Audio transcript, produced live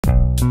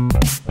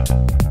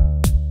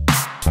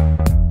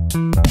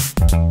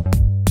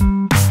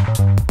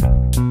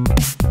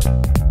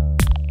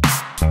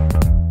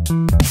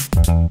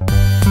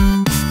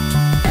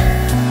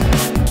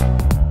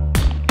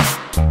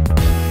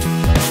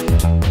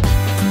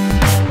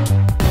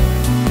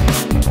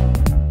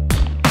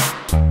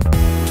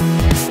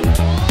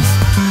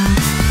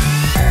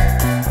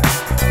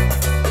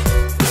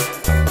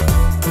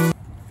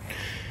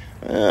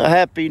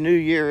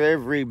there,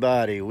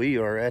 everybody. We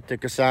are at the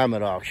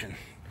consignment auction.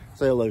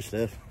 Say hello,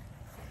 Steph.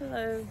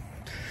 Hello.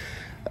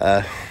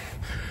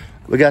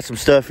 We got some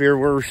stuff here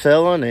we're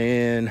selling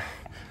and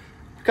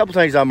a couple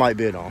things I might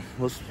bid on.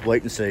 Let's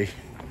wait and see.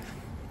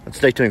 Let's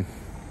stay tuned.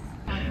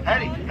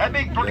 Eddie, that'd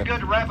be pretty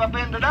good to wrap up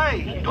in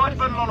today. Go ahead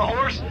and put it on the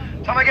horse.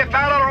 Somebody get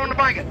 $5 on the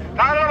blanket.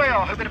 $5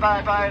 bill. Who bid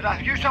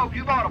 $5? You sold,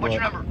 you bought it. What's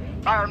your number?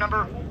 Buyer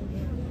number?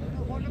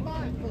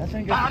 I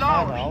think it's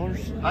 $5.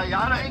 Hey,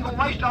 I ain't gonna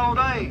waste all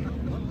day.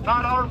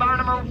 $5 buyer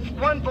number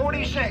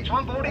 146.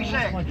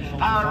 146.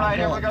 All right,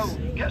 here we go.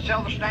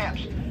 Sell the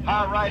snaps.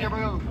 All right, here we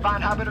go.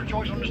 Find high bidder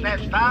choice on the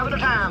snaps. 5 at a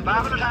time.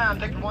 5 at a time.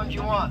 Take the ones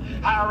you want.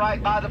 All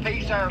right, buy the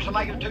piece there.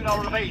 Somebody give it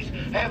 $2 a piece.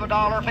 Have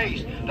 $1 a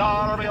piece.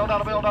 Dollar bill,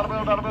 dollar bill, dollar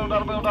bill, dollar bill,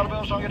 dollar bill, dollar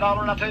bill. So you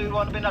 $1, not 2,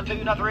 1 to bid, not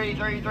 2, not 3,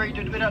 3, 3,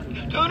 2 to bid, not 2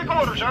 and a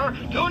quarter, sir.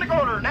 2 and a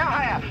quarter. Now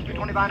half.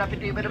 225, not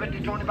 50, a bid of 50,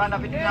 25,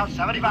 not 50, now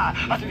 75.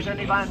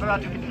 275,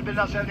 250 to bid,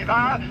 not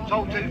 75.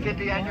 So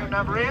 250, and your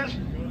number is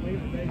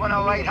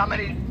 108. How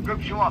many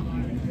groups you want?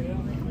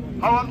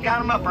 Hold up and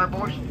count them up there,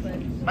 boys.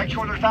 Make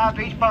sure there's 5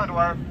 piece bundle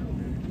there.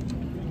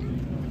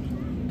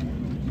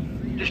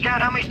 Just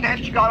count how many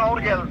snaps you got all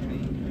together.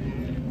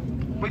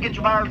 We get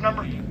your buyer's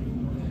number.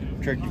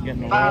 Trick to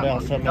getting a load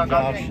out something at the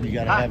auction, you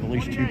got to have at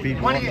least 2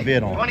 people on the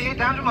bid on. 28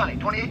 times the money.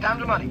 28 times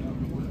the money.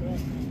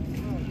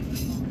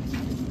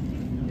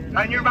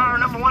 And your buyer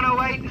number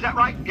 108, is that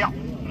right? Yeah.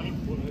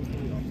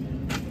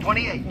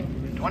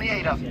 28.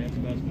 28 of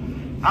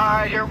them. All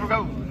right, here we go.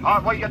 All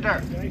right, what you got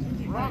there?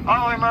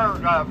 All of them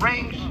are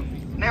rings,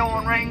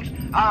 nail-on rings.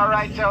 All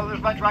right, so there's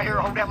a bunch right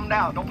here. Hold them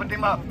down. Don't put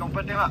them up. Don't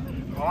put them up.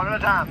 One at a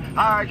time.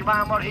 All right, you're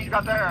buying what he's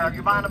got there.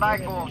 You're buying a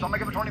bag full.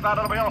 Somebody give a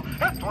 $25 bill.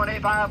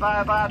 25,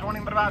 5, 5, 20,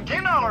 $10.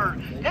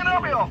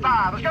 $10 bill,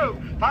 5. Let's go.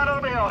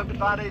 $5 bill. Even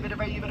 5, even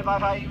 5, even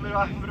 5, even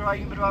 5, even 5,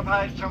 even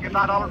 5. So get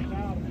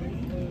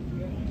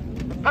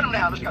 $5. Put them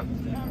down. Let's go.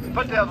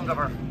 Put the others up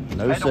there.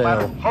 No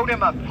sale. Hold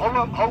them up.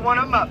 Hold one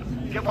of them up.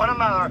 Get one of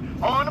them out there.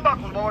 On the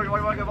buckles, boys.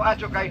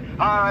 That's okay.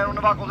 All right, on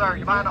the buckles there.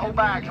 You're buying the whole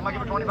bag. Somebody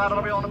give a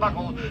 $25 bill on the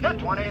buckles. Get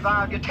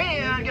 25, get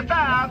 10, get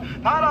 5.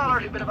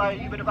 $5. You better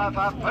buy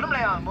 5. Put them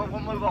down. We'll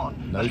move on.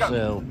 No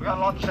sale. We got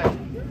a lot to sell.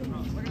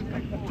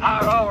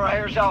 All right,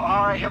 here, so,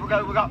 all right, here we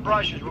go. We got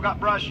brushes. You're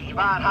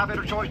buying high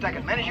bidder choice. Take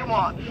as many as you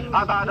want.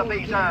 I buy the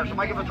piece there.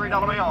 Somebody give a $3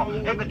 bill.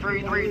 Give me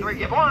 3, 3, 3.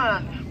 Give $1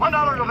 a piece.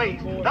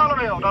 $1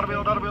 bill, $1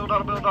 bill, $1 bill, $1 bill,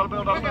 $1 bill, $1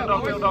 bill, $1 bill,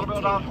 $1 bill, $1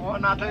 bill,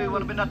 1, now 2,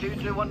 1 bid, now 2,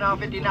 2, 1, now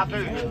 50, now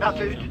 2, now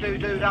 2, 2,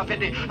 2, now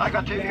 50. I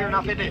got 2 here,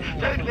 now 50. 2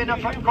 to bid, now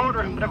quarter,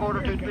 and a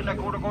quarter, 2 to bid, now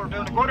quarter, 2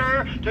 and a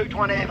quarter,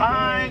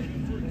 225.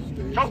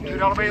 So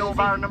 $2 bill,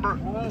 buyer number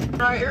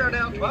right here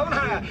now, 12 and a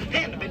half.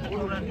 10 to bid,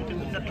 12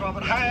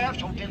 and a half.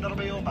 So $10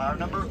 bill, buyer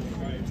number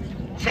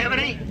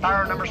 70.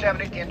 Buyer number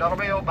 70. $10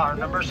 bill, buyer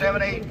number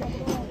 70.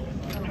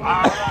 All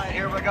right,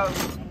 here we go.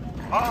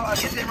 Oh,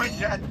 get them wrenches.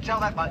 Sell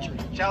that bunch.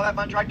 Sell that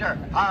bunch right there.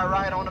 All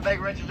right, on the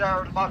big wrenches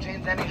there, the box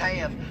ends in his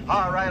hand.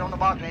 All right, on the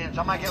box ends.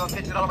 Somebody give a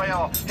 $50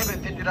 bill. Give me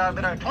 $50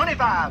 bill.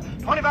 25.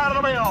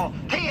 $25 bill.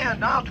 10.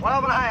 Now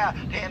 12 and a half.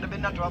 10 to bid,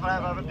 not 12 and a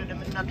half. 10 to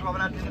bid, not 12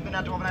 and a half. 10 to bid,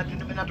 not 12 and a half. 10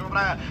 to bid, not 12 and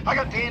a half. I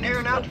got 10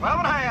 here now. 12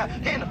 and a half.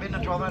 10 to bid,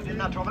 not 12 and a half. 10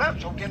 not 12 and a half.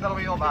 So $10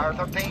 bill buyer.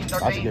 13. That's a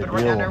good Put it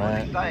right down deal, there with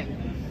man. these things.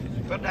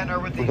 Put it down there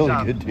with these.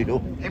 Really good deal.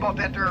 He bought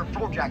that there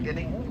 4-jack, didn't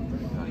he?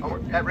 Oh,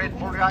 that red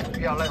 4-jack?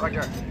 Yeah, right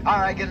there.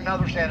 All right, get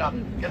another set up.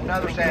 Get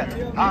another set.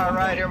 All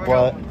right, here we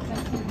go.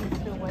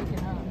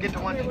 Get the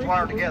ones that's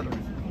wired together.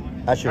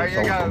 I should There have you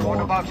sold go. for One more. of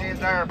the box ends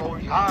there,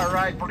 boys. All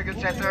right, pretty good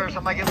set there.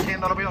 Somebody give a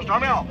 $10 bill.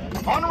 Start me off.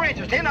 On the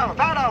wrenches, $10,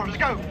 $5. Let's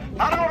go.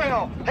 $5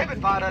 bill. Hip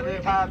it,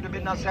 5 to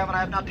bid, not 7 and a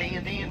half, not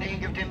 10, 10, 10.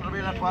 Give $10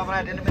 bill, not 12 and a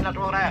half, 10 to bid, not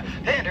 12 and a half.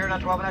 10 here, not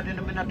 12 and a half, 10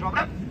 to bid, not 12 and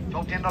a half.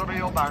 So $10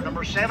 bill, buyer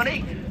number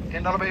 70.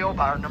 $10 bill,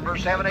 buyer number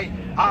 70.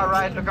 All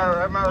right, look,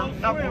 remember,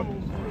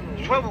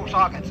 swivel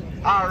sockets.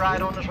 All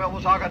right, on the swivel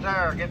sockets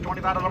there. Get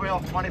 $25 bill.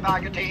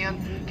 25, get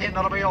 10.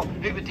 $10 bill.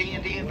 Give it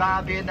 10, 10,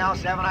 5 bid, now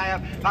 7 and a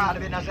half. 5 to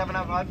bid, now 7 and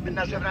a half. Bid,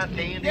 now 7 and a half.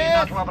 10, 10,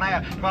 now 12 and a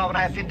half. 12 and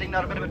a half, 15,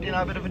 now a bit of 15,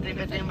 now a bit of 15,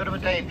 15, bit of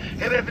 15.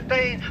 Give it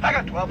 15. I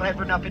got 12 and a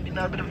half, now 15,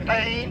 now a bit of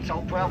 15.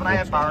 So 12 and a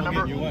half, buyer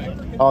number.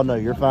 Oh, no,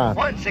 you're fine.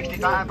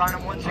 165, buyer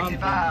number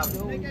 165.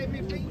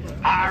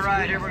 All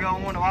right, here we go.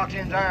 One of the box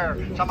ends there.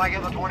 Somebody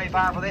give a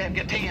 25 for them.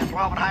 Get 10,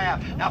 12 and a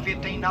half. Now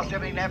 15, now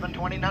 17 and a half, and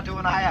 20, now 2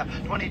 and a half.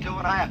 22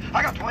 and a half.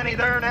 I got 20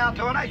 there now,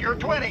 2 and a half. You're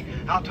 20.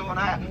 Now 2 and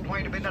a half.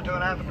 20 to bid, now 2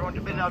 and a half. 20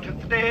 to bid, now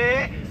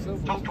 250. So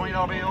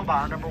 $20 bill,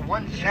 buyer number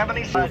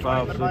 176. 10,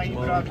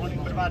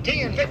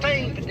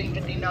 15, 15,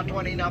 15, now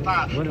 20, now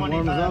 5.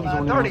 25, now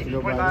 30.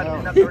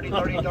 25, now 30,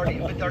 30, 30.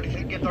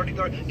 30, get 30,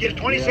 30. Get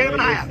 27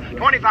 and a half.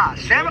 25,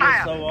 7 and a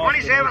half.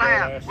 27 and a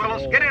half.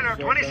 Willis, get in there.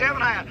 27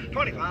 and a half.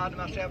 25 to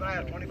now 7 and a half.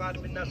 25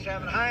 to bid, now 7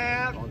 and a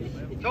half.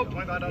 So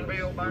 $25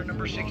 bill, buyer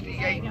number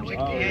 68.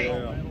 68.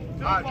 All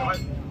right, so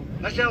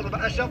let's sell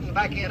from the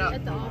back end up.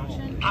 At the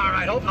auction. All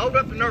right, hold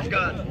up the Nerf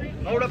gun.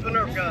 Hold up the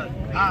Nerf gun.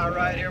 All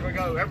right, here we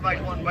go.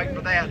 Everybody's waiting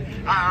for that.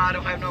 I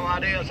don't have no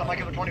idea.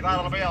 Somebody give a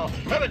 $25 bill.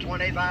 Give it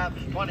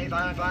 25,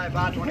 25,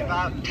 5,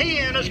 25,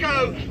 10. Let's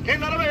go. $10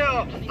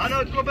 bill. I know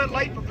it's a little bit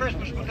late for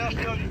Christmas, but they'll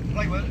still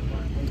play with it.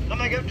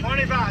 Somebody give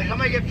 25.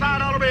 Somebody give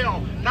 $5 bill.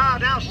 $5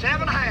 now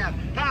 7.5.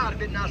 $5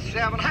 bid now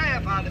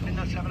 7.5. $5 bid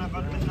now 7.5.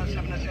 $5 bid now 7.5.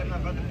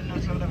 $5 bid now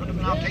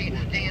 7.5. Now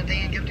 10. 10.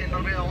 Give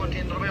 $10 bill. $1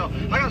 $10 bill.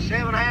 I got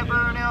 7.5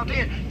 burn now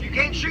 10. You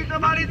can't shoot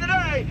nobody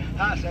today.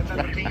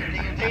 7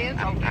 10.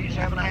 I'll give you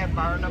 7.5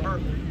 bar number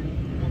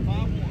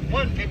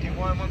 151.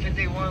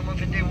 151.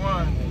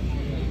 151.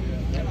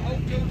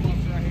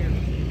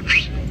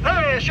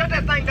 Hey, shut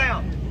that thing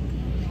down.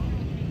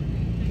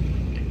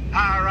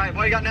 All right,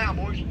 what you got now,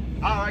 boys?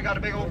 All right, got a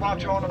big old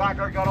box on the back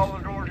there. Got all the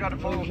drawers, got the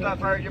full stuff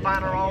there. You're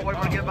buying her all. We're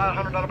going to give about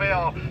 $100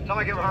 bill.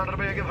 Somebody give $100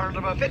 bill, give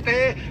 $100 bill.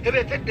 50, give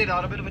it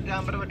 $50, bit of it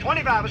down, bit of it.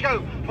 25, let's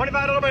go.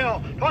 $25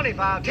 bill.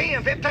 25,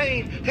 10,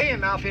 15, 10,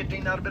 now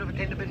 15, not a bit of a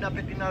 10, a bit now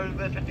 15, not a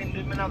bit of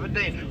 15, not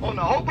 15. On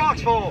the whole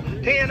box full.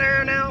 10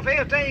 there now,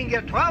 15,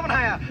 get 12 and a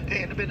half.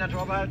 10, a bit now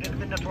 12 and a half, 10, a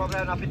bit now 12 and a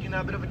half, now 15,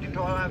 now a bit of a 10,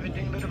 12 and a half,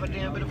 15, a bit of a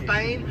 10, a bit of a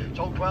 10.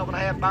 So 12 and a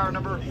half, bar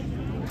number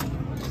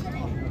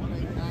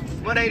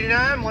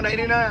 189,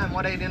 189,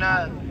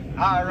 189.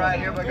 All right,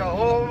 here we go.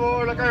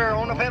 Oh, look there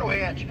on the pedal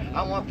hitch.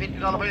 I want $50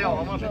 bill.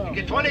 I want 50.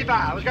 Get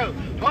 25. Let's go.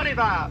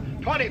 25,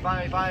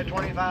 25,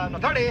 25, now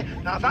 30,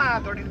 now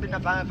 5, 30 to bid now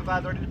 5,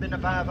 5, 30 to bid now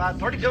 5, 5,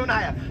 32 and a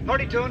half,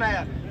 32 and a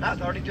half, now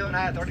 32 and a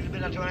half, 30 to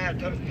bid now 2 and a half.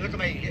 Look at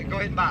me. Go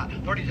ahead and buy.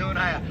 32 and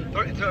a half,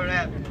 32 and a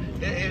half.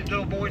 His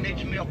little boy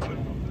needs milk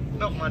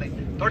money.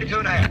 32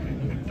 and a half,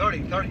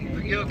 30, 30.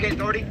 You okay,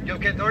 30? You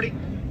okay, 30?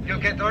 You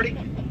okay, 30?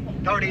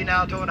 30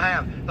 now, 2 and a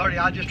half. 30,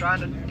 I'm just trying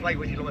to play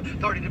with you a little bit.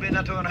 30 to bid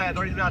now 2 and a half.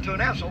 30 to bid now 2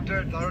 and a half. So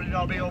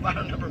 $30 bill by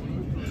number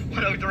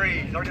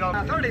 103.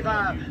 $30.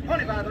 35,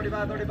 25,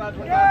 35, 35,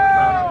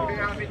 25,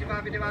 45,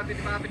 55, 55,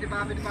 55,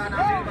 55,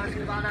 55,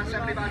 65,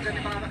 75,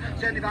 75,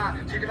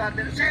 75,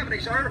 75, 70,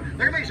 sir.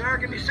 Look at me, sir.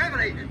 Give me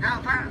 70.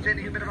 Now 5,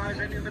 70, you better buy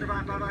 70, you better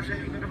buy 5,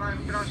 70, you better buy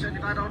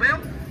 $75 bill.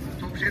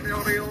 So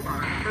 $70 bill by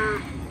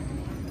number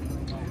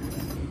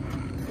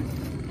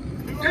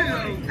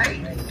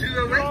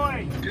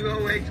 208,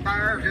 208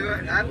 fire,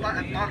 that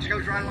box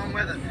goes right along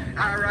with it.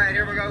 All right,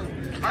 here we go.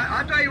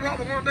 I'll tell you what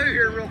we're going to do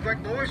here real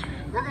quick, boys.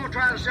 We're going to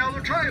try to sell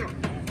the trailer.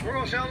 We're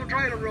going to sell the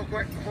trailer real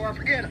quick before I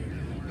forget it.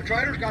 The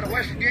trailer's got a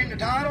West Virginia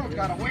title. It's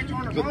got a winch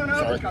on the front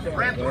of it. It's got the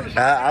ramp on the side.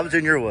 I was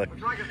in your wood.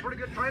 Looks like a pretty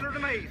good trailer to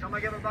me, so I'm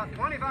going to give it about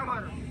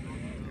 $2,500.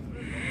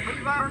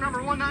 $2,500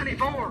 number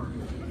 194.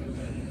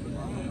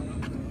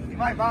 You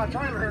might buy a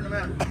trailer here in a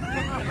minute.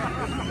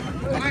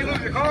 Somebody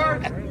lose your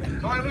card?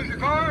 Somebody lose your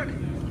card?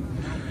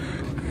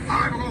 All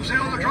right, we're going to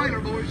sell the trailer,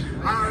 boys.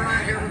 All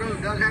right, here we go.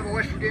 It does have a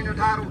West Virginia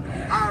title.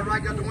 All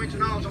right, got the winch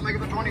and all, so make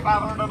it a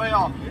 $2,500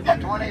 bill.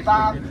 At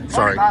 25,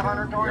 sorry.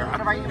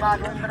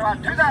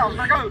 2,500, 2,000,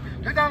 let go.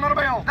 $2,000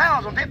 bill,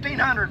 1,000,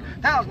 1,500,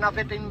 1,000, now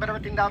 15, bit of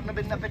 15,000, a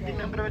bit now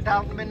 15, a bit of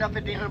 1,000, a bit now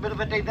 15, a bit of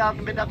 15,000,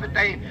 a bit now 15.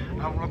 I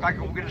don't look like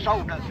we'll get it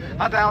sold, does it?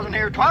 1,000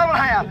 here, 12 and a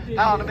half,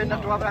 1,000, a bit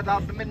now 12,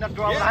 1,000, a bit now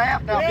 12 and a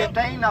half, now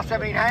 15, now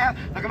 17 and a half.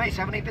 Look at me,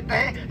 70,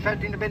 50,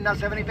 17, a bit now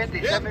 70,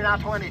 50, 70, now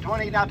 20,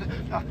 20, now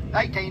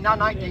 18, now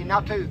 19,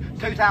 now 2,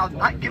 2,000,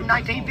 give him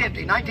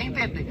 1950,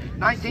 1950,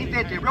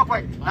 1950, real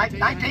quick,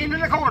 19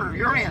 and a quarter,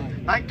 you're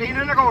in, 19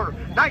 and a quarter,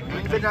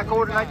 19 bid that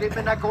quarter, 19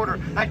 bid that quarter,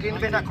 19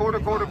 bid that quarter,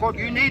 quarter.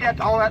 You need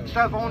that, all that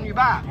stuff on you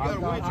buy. I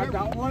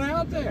got one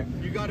out there.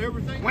 You got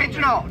everything? Winch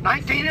and all,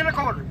 19 and a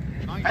quarter.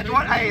 That's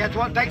what, hey, that's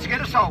what it takes to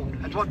get it sold.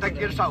 That's what it takes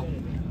to get it sold.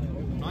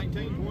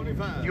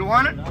 1925. You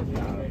want it?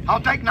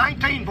 I'll take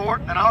 19 for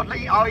it, and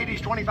I'll eat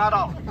his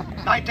 $25.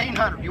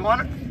 1,900. You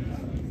want it?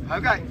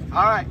 Okay.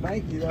 All right.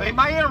 Thank you. If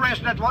anybody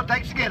interested, that's what it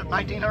takes to get it.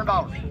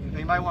 $1,900. If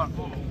anybody wants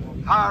it.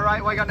 All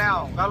right, what you got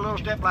now? Got a little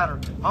step ladder.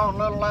 On a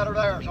little ladder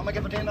there. So I'm going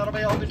to give a $10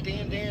 bill. If it's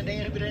 10, 10,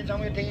 10. If it's 10,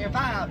 I'm going to get 10,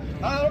 5.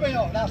 $5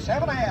 bill. Now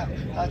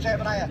 7.5.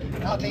 7.5.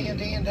 Now 10,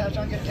 10. Now I'm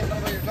going to get $10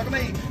 bills. Look at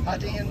me. 10,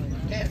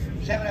 10.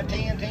 7,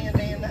 10, 10,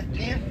 10,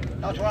 10.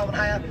 Now 12 and a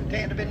half.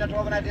 10 to bid, now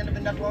 12 and a half. 10 to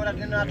bid, now 12 and a half.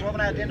 10 to 12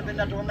 and a half. 10 to bid,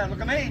 now 12 and a half.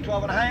 Look at me.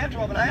 12 and a half.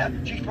 12 and a half.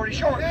 She's pretty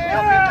short.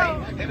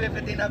 Now 15. If it's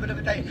 15, now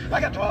 15. I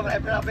got 12 and a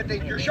half. Now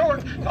 15. You're short.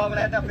 12 and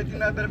a half. Now 15.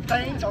 Now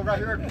 15. So right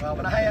here, 12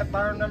 and a half.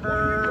 Bar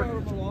number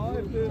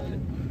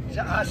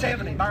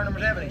 70. Bar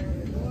number 70.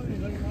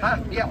 Huh?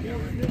 Yeah.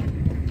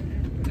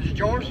 Is it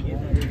yours?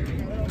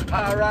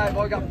 All right.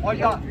 What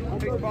you got?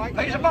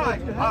 Piece of pie.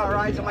 All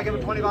right. So I give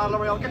it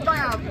 $25 bill. Get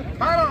 $5.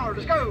 $5.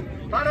 Let's go.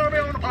 $5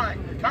 bill on the pie.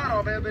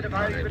 $5 bill. Bit of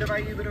value. Bit of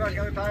value. Bit of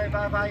value. $5.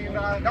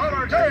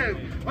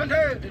 $2. 1, 2.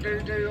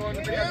 2. On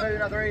the bit. 2.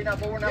 Now 3. Now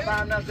 4. Now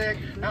 5. Now 6.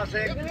 Now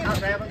 6. Now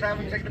 7.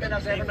 7. 6 to bit. Now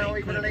 7. Now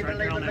 8. 9. 9. 8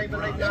 to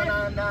 9. Now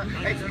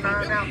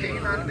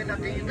 10. 9 to bit. Now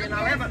 10. 10.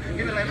 Now 11.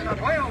 Give it 11. Now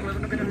 12.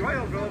 11 to bit.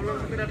 12.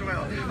 11 to bit.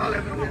 12.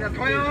 11 to bit.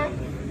 12.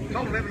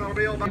 Total $11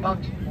 bill.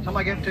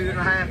 Somebody get 2 and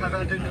a half. I've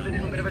got to do a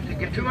bit of it.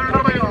 Get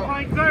 $200 bill.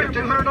 Get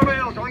 $200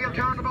 bill. Somebody get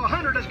 $200 bill.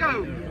 100. Let's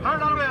go.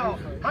 $100 bill.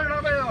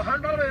 $100 bill.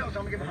 $100 bill.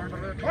 Somebody give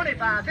 $100 bill.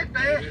 25, 50,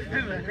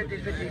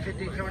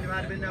 50,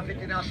 25 to bid now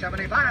 50 now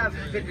 75,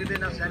 50 to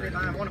bid now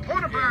 75. Want a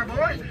quarter fire,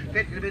 boys.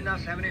 50 to bid now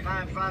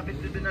 75, 5,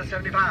 50 to bid now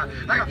 75.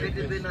 I got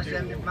 50 to bid now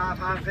 75,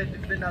 5, 50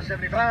 to bid now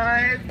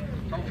 75.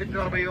 So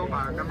 $50 bill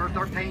by number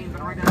 13.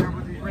 But right down there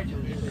with these wrenches.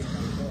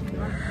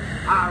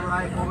 All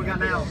right, what we got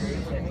now?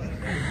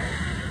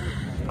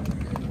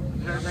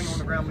 Is everything on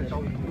the ground we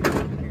sold? On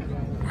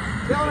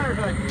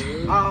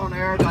everything. On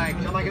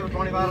everything. Somebody give a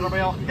 $25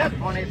 bill. Get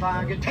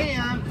 25. Get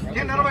 10.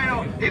 $10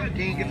 bill. Give it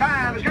 10. Get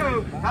 5. Let's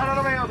go.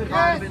 $5 bill. Get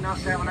 5. Been not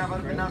 7.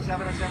 I've been not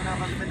 7.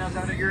 I've been not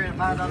 7. You're in. $5.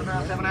 Not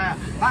 7 1/2.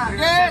 5.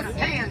 Yes.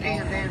 10.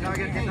 10. So I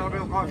get $10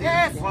 bill.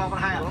 Yes. 12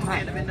 1/2.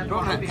 10. Been not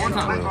 12.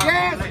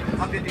 Yes.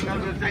 I'm 15.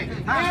 I'm good.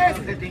 Yes.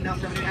 15. Not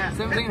 7 1/2.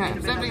 17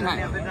 1/2. 17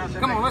 1/2.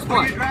 Come on. Let's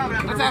play. Let's have it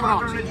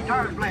on.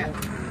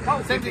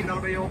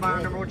 $17 bill.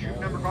 Buy number. What's your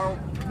number, Carl?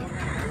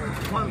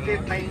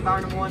 115, bar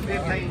number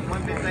 115,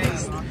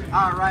 115.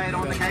 All right,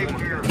 on the cable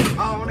here.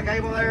 Oh, on the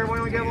cable there. What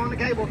do we give on the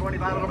cable?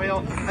 $25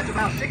 bill. That's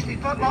about 60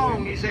 foot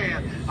long, he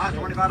said.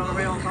 $25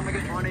 bill. Somebody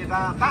get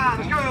 25. 5.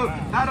 Let's go.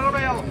 $5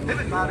 bill. If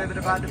it's 5, if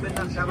it's 5, if it's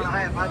not 7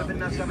 1/2. 5, if it's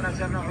not 7, not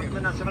 7, if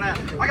it's not 7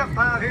 1/2. I got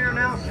 5 here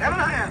now. 7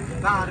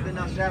 1/2. 5, if it's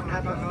not 7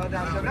 1/2.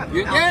 Down 7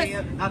 1/2. Now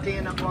 10. Now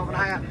 10. Now 12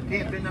 1/2.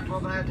 10, if it's not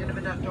 12 1/2. 10, if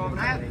it's not 12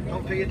 1/2.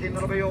 Don't tell you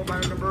 $10 bill.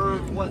 Bar number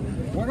what?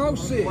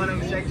 106.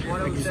 106.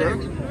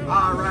 106.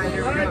 All right,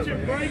 here we go.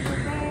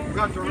 We've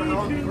got the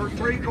round for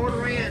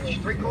 3/4 inch.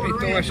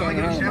 3/4 inch. So I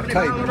get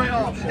 $75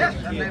 bill. Yes,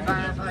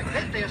 75. Like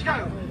 50. Let's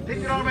go.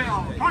 $50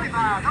 bill.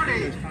 25,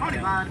 30,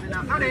 25,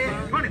 now 30,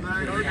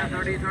 25, now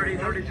 30, 30, 30,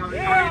 30,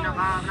 now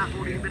 5, now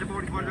 40, been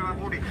 40, 40,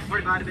 40,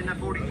 45, been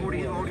 40,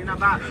 40, 40, now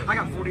 5. I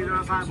got 40,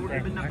 now 5, 40,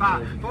 been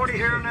 5. 40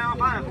 here now,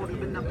 5, 40,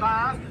 been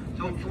 5.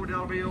 So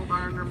 $40 bill,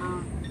 buyer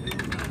number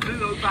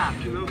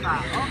 205,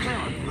 205.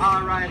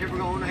 All right, here we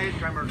go on the head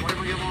trimmers.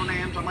 Whatever we give on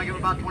them, so I'm going to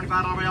give about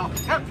 $25 bill.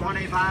 Get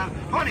 25,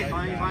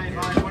 25,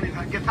 25,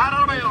 25. Get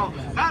 $5 bill.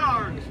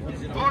 $5.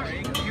 Of course,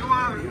 you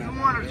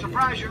want to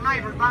surprise your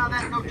neighbors, buy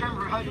that and go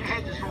trimmer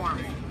hedges for them.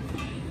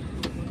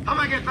 I'm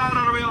going to get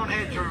 $5 bill on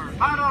head trimmer.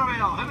 $5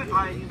 bill. Have it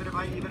pay,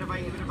 even if I.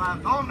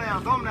 Throw them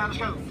down, let's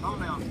go. Throw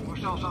them down. We'll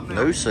sell something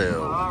else. No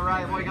sell. All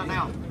right, what do you got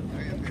now?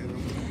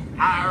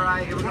 All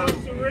right, here we go.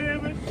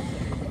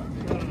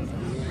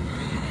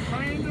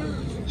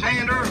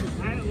 Sander.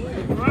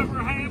 Rubber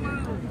hammer.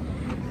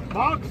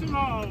 Box and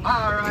all.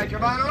 All right, you're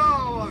buying it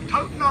all.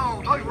 Toting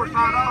all. Toting worth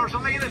 $5. So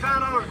make it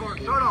 $5 for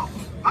it. Throw it off.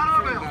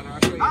 $5 bill.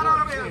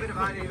 $5 bill. Bit of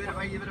I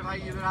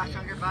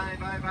shall get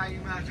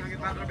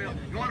 $5 bill.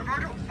 You want a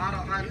Virgil?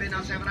 $5 bid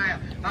now 7 1/2.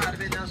 $5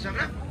 bid now 7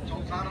 1/2. So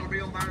 $5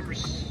 bill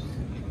numbers.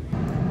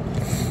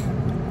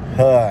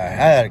 I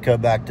had to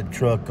come back to the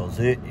truck because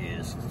it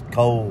is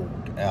cold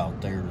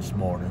out there this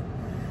morning.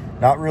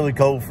 Not really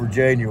cold for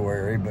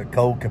January, but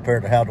cold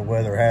compared to how the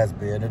weather has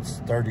been.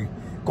 It's 30,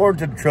 according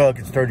to the truck,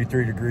 it's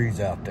 33 degrees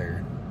out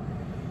there.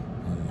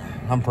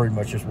 I'm pretty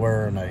much just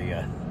wearing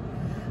a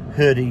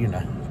hoodie and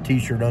a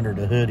t-shirt under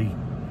the hoodie.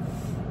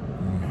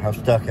 I've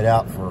stuck it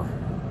out for,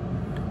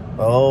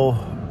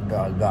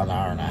 about an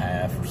hour and a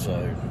half or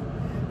so.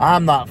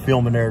 I'm not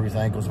filming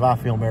everything, because if I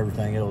film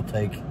everything, it'll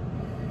take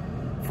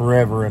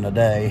forever and a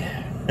day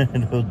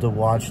to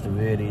watch the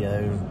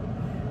video.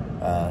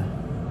 I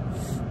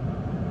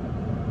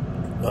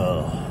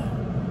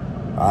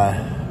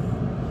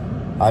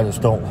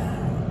just don't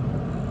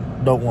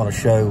want to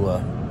show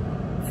a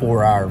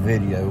 4-hour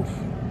video.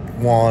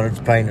 One, it's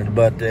a pain in the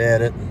butt to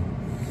edit.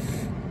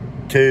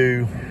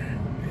 Two,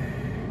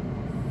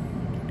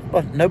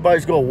 but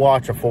nobody's gonna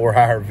watch a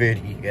 4-hour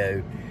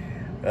video.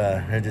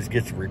 It just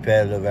gets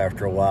repetitive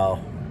after a while.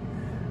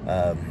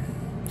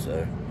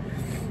 So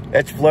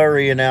it's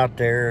flurrying out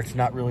there. It's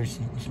not really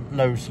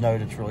no snow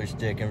that's really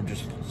sticking. We're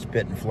just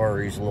spitting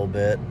flurries a little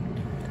bit.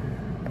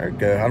 There we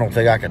go. I don't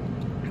think I could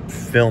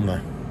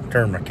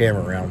turn my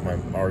camera around when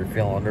I'm already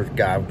filming. There's a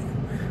guy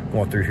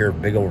going through here,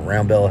 big old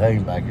round bell hay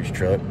back his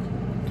truck.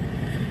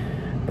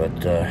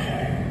 But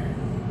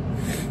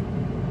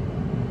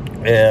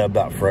yeah,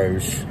 about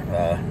froze.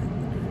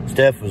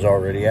 Steph was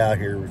already out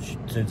here. As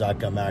soon as I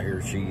come out here,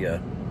 she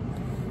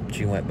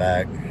went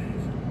back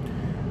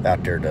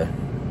out there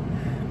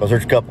because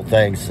there's a couple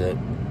things that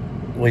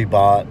we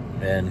bought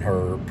and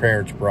her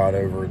parents brought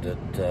over that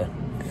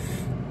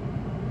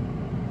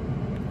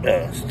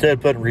instead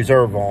of putting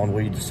reserve on,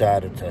 we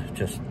decided to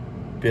just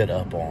bid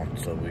up on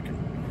so we can,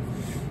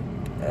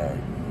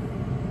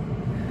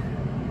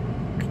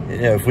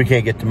 if we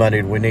can't get the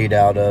money we need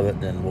out of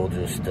it, then we'll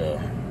just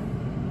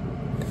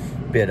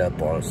bid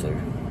up on it, so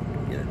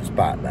just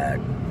buy it back.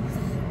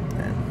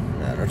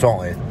 And there's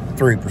only a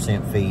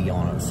 3% fee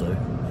on it, so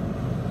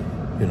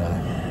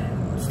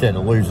instead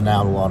of losing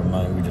out a lot of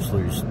money, we just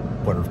lose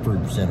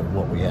 3% of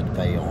what we had to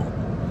pay on it.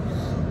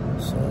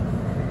 So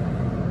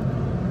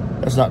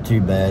that's not too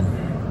bad.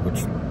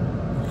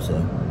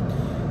 So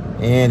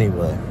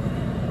anyway,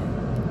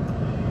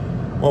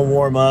 we'll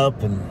warm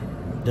up and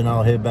then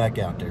I'll head back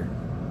out there.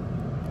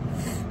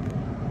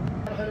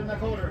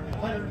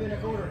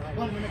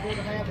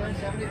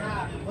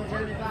 175,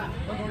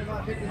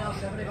 125, 50 now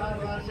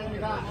 75,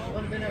 75,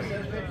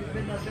 175,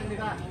 50 now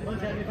 75,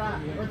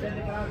 175,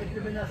 175,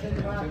 50 now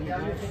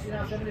 75, 50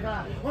 now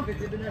 75,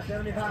 150 now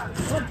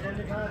 75,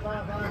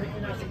 175, 50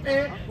 now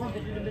 68,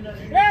 150 now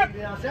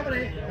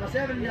 70, now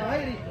 70, now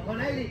 80,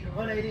 180,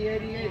 180,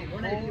 80, 80,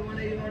 180,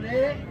 180,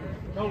 180,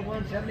 so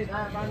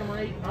 175, buy number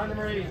 8, buy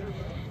number 8.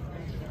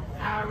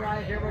 All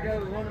right, here we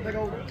go. One of the big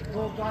old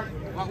full dark.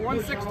 About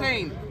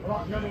 116.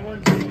 Lot number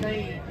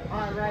 116.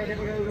 All right, here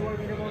we go. We're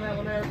going to go on that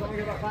one there. So we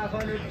get about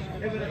 500.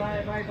 Give it a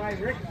bye,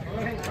 Rick.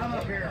 Okay, come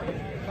up here.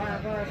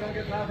 5, so we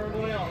get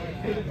 500 well.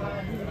 Give it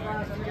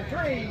 5, so we get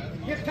 3.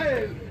 Get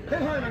 2.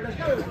 200. Let's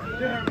go.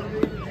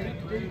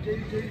 200. 2. 1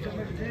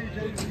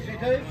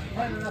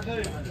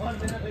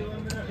 minute,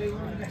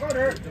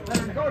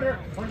 quarter.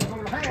 1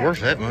 half. Where's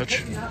that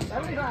much?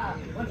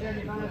 75.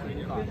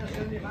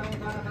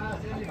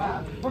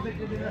 175.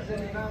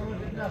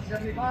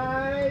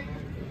 75.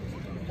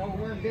 150. So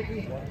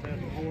 150,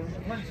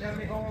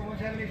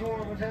 174,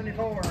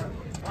 174.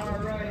 All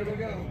right, here we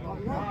go.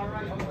 All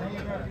right,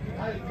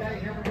 okay,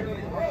 here we go.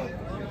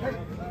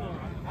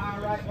 All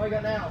right, what we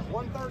got now?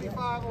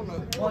 135 on the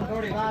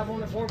 135 on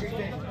the fork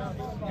extension.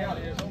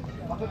 Yeah,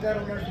 I'll put that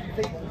on there so your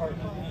feet first.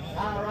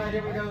 All right,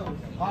 here we go.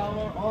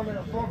 On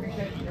the fork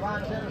extension. Your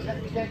line center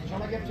set extension. So I'm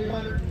going to get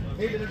 200.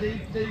 Even the do,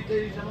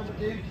 some of the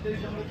do,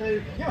 some of the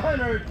do. Get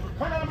 100.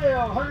 100 on the bill,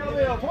 100 on the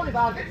bill.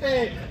 25,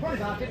 50.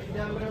 25, 50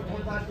 down the middle.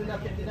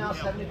 25, 50 now.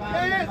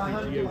 75,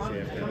 100,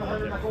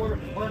 100 and a quarter.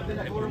 1 and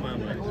a quarter, 1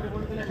 and a quarter,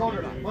 1 and a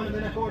quarter. 1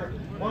 and a quarter.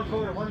 1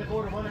 quarter, 1 and a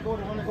quarter, 1 and a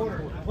quarter, 1 and a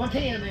quarter.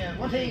 110 then.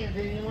 110,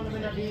 10, 1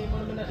 minute 10,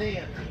 1 minute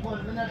 10.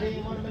 1 minute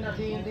 10, 1 minute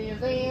 10,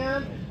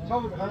 10.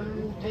 So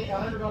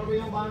 $100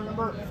 bill by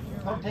number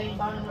 13,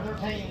 by number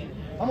 13.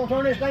 I'm going to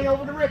turn this thing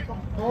over to Rick, of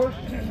course.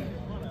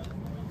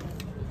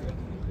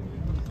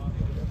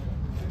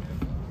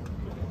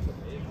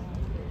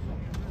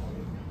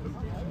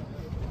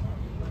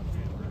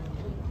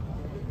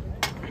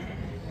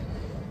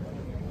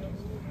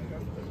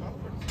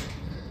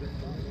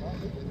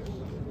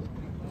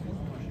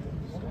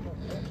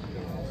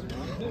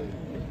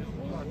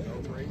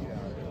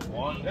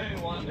 One, two,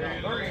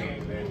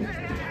 three.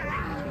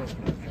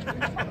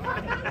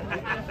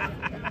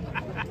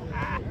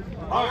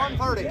 Lot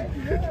 130.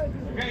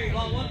 Okay,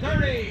 lot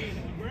 130.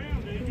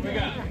 We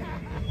got.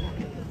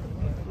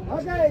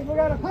 Okay, we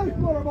got a post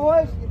puller,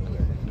 boys.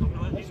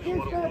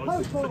 Excuse me, a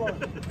post puller.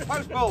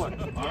 Post bowling.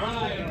 All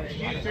right,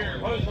 excuse here,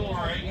 post puller,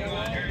 right here,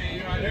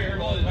 right here,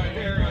 boys, right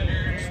here, right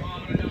here.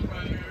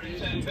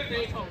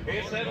 750.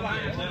 It's 7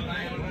 9, 7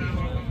 9.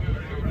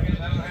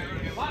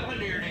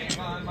 500.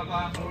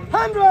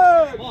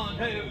 100. 1,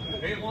 2.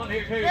 Hit 1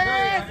 here, 2.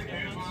 Yes.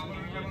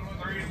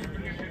 3.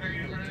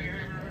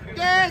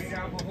 Yes.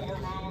 Down 4,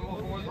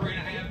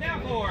 3.5.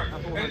 Down 4.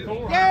 And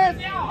 4. Yes.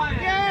 Now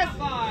hand. Yes.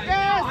 5. Yes.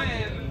 Now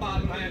hand.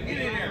 Bottom hand. Get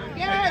in there.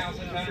 Yes.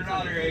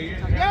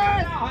 $600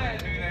 Yes. Now hand.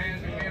 Do the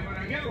hands.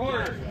 Give a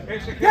quarter.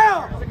 It's 6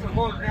 Go. 6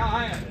 1/4 now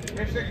hand.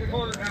 It's 6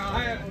 1/4 now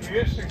hand.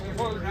 It's 6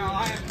 1/4 now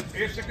hand.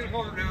 It's 6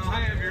 1/4 now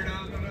hand. You're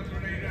done.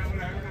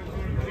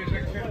 It's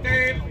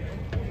 6.15.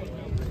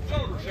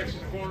 Shoulder 6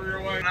 1/4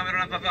 your way. I'm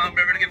gonna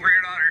get for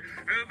your daughter.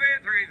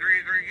 3, 3.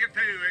 Give 2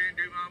 and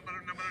do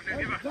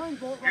give a 2.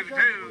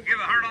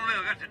 Give a $100 bill.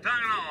 Got your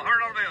tongue and all.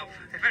 $100 bill.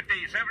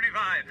 50,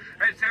 75.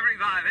 It's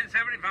 75. It's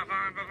 75.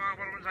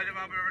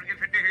 Get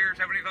 50 here.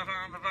 75.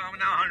 Now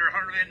 100.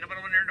 100 in. Number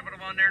 1 there. Number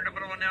 1 there.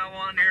 Number 1 now.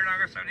 1 here. Now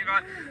I got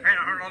 75. And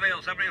a $100 bill.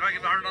 75.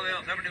 Give a $100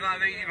 bill.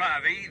 75.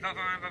 85.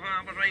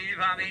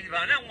 85.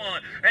 85. Now 1.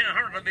 And a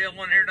 $100 bill.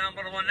 1 here.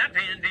 Number 1. Now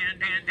 10.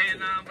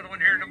 10. Number 1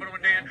 here. Number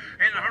 1 10.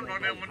 And a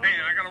 $100 bill. 1 10.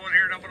 I got a 1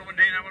 here. Number 1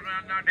 10. Number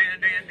 10. 10.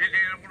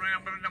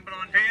 Number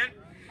 1 10.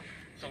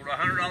 Sold a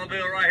 $100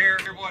 bill right here.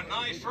 Your boy,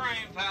 nice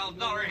frame,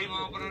 $1,000. He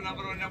won't put a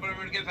number,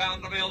 get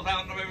 $1,000 bill,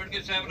 $1,000 bill,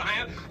 get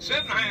 7.5,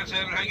 7.5,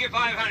 7.5, get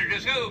 500.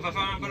 Just go for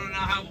fun, but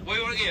how we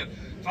want to give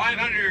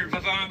 500 for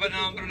fun, but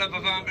no, get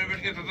for fun.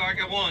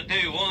 Got 1,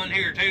 2, 1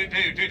 here, 2,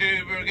 2, 2,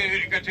 2.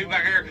 Got 2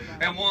 back here,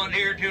 and 1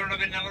 here, 200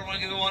 bit number 1,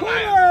 give 1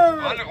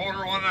 1/2, 1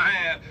 1/4, 1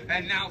 1/2,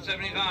 and now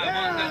 75.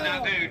 1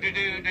 now 2,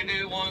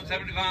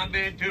 175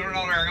 bid,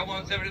 $200. I got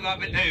 175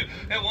 bid 2,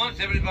 and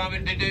 175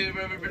 bid 2.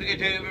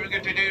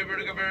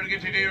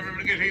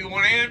 Get 2,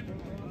 1 in.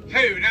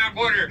 2 now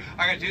quarter.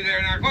 I got 2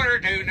 there now quarter.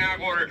 2 now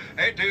quarter.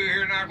 Hey, 2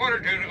 here now quarter.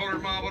 2 and a quarter.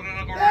 Mile and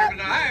a quarter. And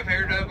a half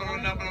here. Double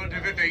on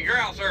 250. You're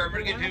out, sir.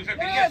 Better get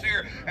 250. Yes,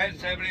 sir. And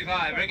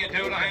 75. Better get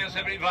 2 and a half.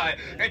 75.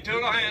 And 2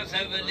 and a half.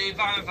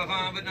 75 for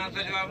 5, but not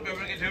 75.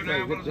 Better get 2 and a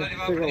half.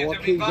 75. Better get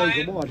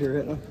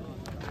 75.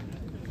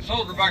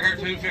 Sold her back here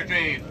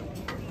 215.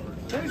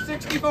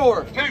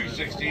 264.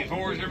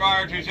 264 is your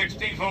buyer.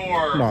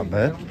 264. Not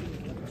bad.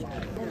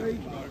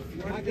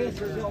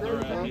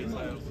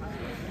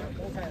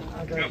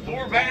 Got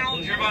 4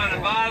 panels, you're buying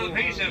it by the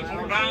piece and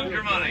 4 times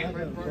your money.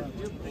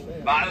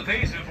 By the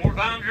piece and 4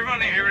 times your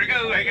money. Here we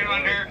go. Hey, get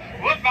on there.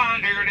 What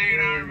bond here?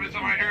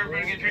 Somebody here.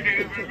 Better get you.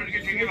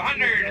 Give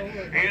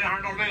 100. Here's a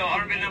 $100 bill.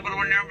 100 bill. Number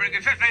 1 there. Better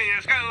get 50.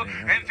 Let's go.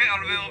 And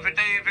 $50 bill. 50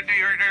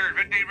 right there.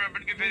 50. Better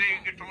get 50.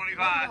 Get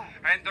 25.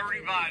 And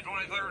 35.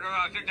 23.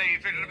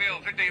 50. 50 bill.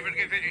 50. Better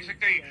get 50.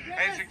 60.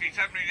 And 60.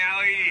 70.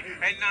 Now 80.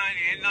 And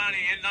 90. And 90.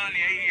 And 90.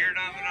 80 here.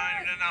 Down to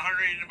 90. And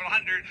 100. And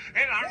 100.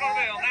 And a $100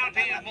 bill. Now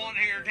 10. 1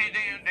 here. 10.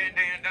 10.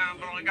 Down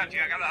below. I got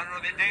you. I got a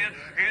 $100 bill. 10.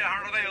 Here's a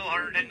 $100 bill.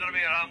 110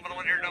 bill. number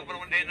one here, number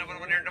one 10, number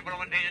one here, number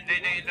one 10, 10,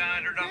 10,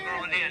 number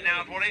one 10,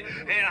 now 20,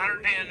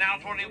 110, now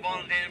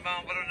 21, 10,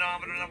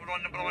 number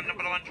one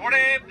 20,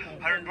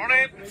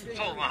 120,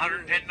 sold my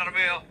 110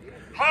 bill.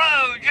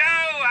 Hello,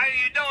 Joe. How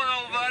you doing,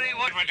 old buddy?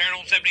 What's my turn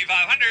on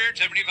 7,500?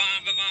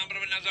 75,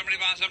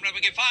 75, 75,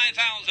 we get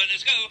 5,000.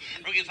 Let's go.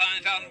 We get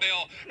 5,000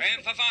 bill. And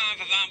for 5,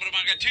 but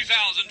I got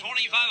 2,000,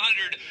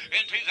 2,500.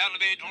 And 2,000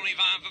 bid,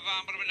 25, but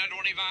I'm not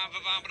 25,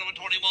 but I'm 21.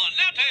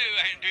 Now 2,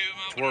 and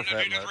 2, but I'm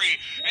 2, 3,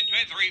 and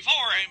 3,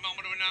 4, and I'm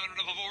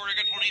another 4. I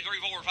got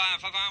 23, 4,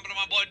 5, but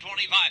I'm blood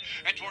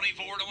 25, and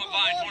 24 to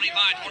 5,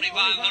 25,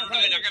 2,500.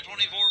 I got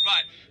 24,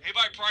 5.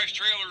 Anybody price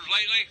trailers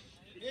lately?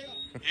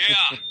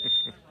 Yeah.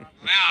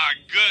 My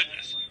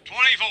goodness.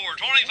 24, 25.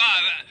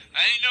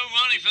 That ain't no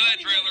money for that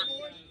trailer.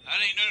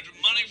 That ain't no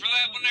money for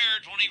that one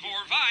there. 24,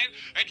 5.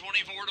 And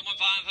 24 to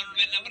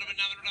 500. And 25,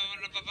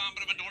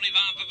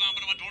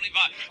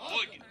 25.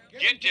 Boy,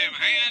 get them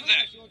hands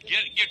up.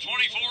 Get 24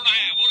 and a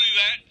half. We'll do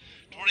that.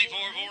 24,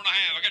 4 and a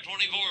half. I got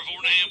 24, 4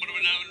 and a half. But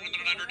I'm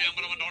under down.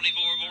 But I'm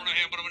 24, 4 and a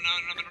half. But I'm 4 and a half.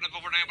 But I'm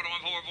 4 and a half. But I'm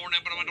 24 and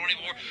a half.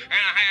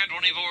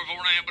 24, 4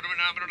 and a half. But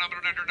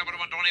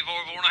I'm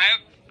 24, 4 and a half.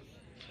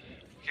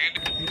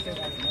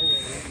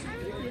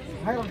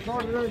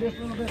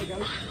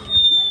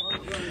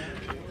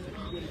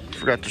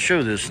 Forgot to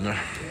show this in the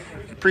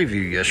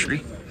preview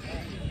yesterday.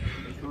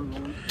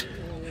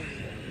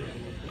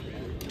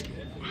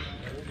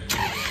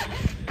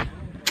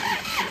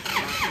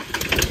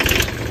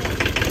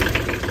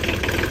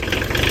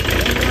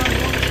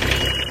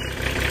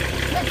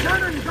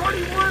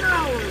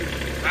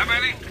 How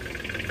many?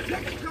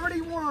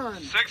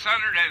 631.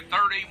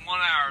 631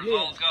 hours. Yeah.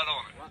 All it's got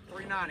on it.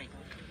 390.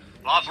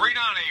 Lot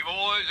 390,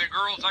 boys and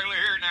girls. Take a look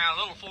here now.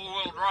 Little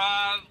 4-wheel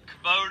drive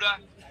Kubota.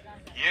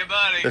 Yeah,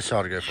 buddy. This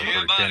ought to go for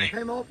yeah, 100, Kenny.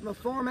 Came off from a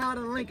farm out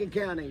in Lincoln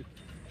County.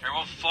 Came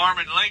off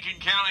farm in Lincoln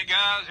County,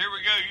 guys. Here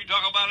we go. You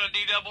talk about a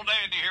D-double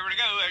dandy. Here we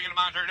go. They're going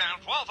to mount her down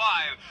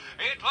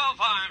 12.5. 8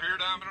 12.5. Here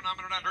down, but I'm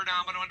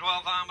down, but I'm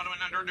 12.5. But I'm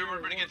under do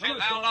it. Get $10,000.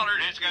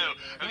 Let's go.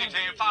 We get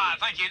 10.5.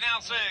 Thank you.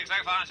 Now 6. I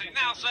 5, 6.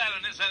 Now 7.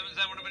 It's 7.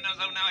 7. Now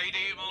 8.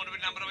 8.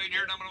 Number 8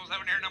 here. Number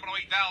 7 here. Number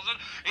 8,000.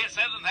 It's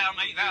 7,000.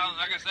 8,000.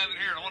 I got 7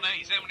 here. 1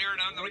 8. 7 here.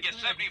 Now we get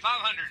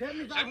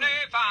 7,500. 7,500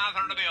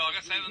 a bill. I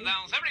got 7,000. 75.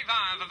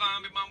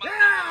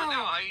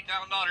 Now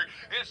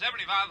 $8,000. It's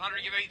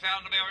 7,500. Give 8,000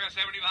 a bill. I got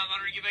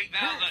 7,500. Give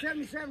 8,000.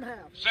 77 and a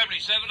half.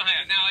 77 and a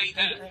half. Now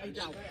 8,000.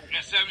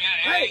 That's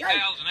 8,000.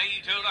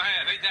 82 and a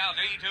half.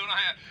 8,000. 82 and a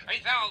half.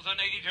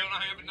 8,000. 82 and a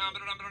half.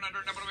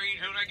 Number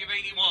 82. And I give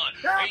 81.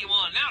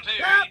 81. Now 2.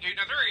 82.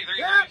 Now 3.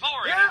 3. 4.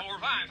 4.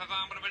 5. 5.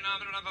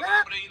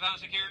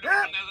 85 secured.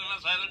 7.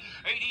 87.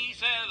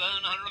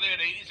 100.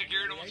 80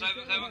 secured. 7.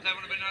 7. 7. Down.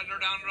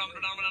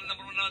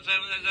 Number 1. 7.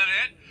 Is that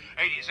it?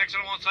 86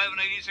 and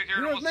 17. 80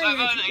 secured.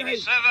 17.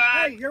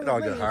 87. It all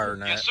got higher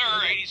than that. Yes,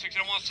 sir. 86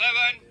 and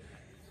 17.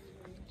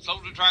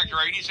 Sold the tractor,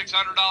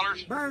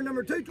 $8,600. Buyer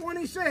number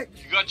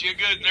 226. You got you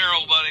good in there,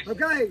 old buddy.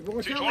 Okay,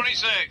 we'll sell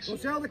 226. We'll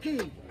sell the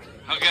key.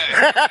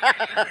 Okay.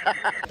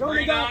 So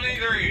we got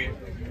 393.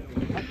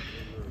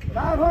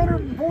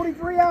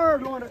 543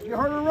 hours on it. You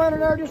heard her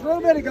running there just a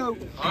little bit ago.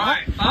 All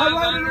right, I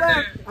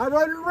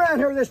rode it around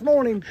here this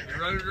morning.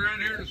 You rode it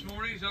around here this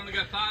morning. It's only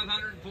got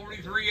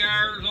 543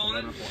 hours on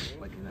it.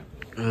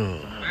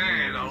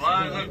 Man, the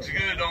line looks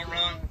good, don't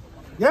run.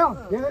 Yeah,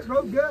 it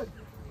rode good.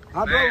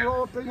 I drove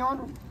all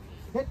 300.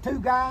 Hit 2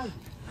 guys.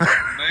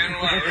 Man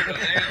alive,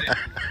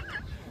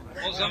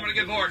 what's somebody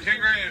get for it? 10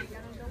 grand.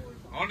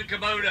 On the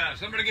Kubota.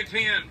 Somebody get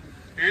 10.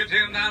 Here's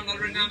 10 down.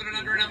 Number 1, down.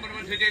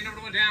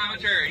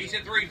 Sure. He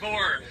said 3,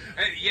 4.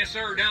 Yes,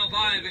 sir. Down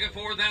 5. We got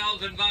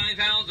 4,000,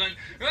 5,000.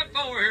 Up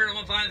 4 here.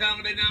 I'm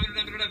 5,000. Get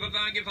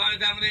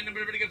 5,000.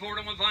 Number get 4.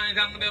 I'm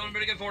 5,000. Number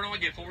get 4. I'm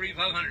get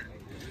 4,500.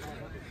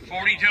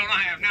 42 and a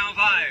half, now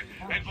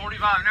 5. At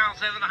 45, now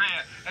 7 and a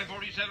half. At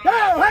 47 and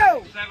a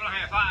half. 7 and a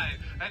half,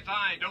 5. At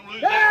 5, don't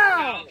lose that.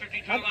 Now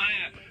 52 and a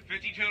half.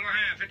 52 and a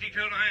half.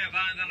 52 and a half.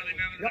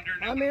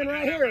 I'm in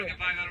right here. 52 and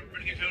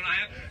a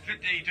half.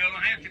 52 and a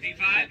half.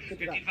 55.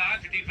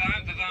 55.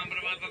 55.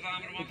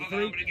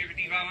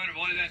 5,500.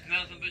 Boy, that's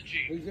nothing but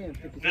cheap.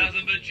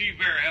 Nothing but cheap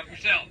there. Help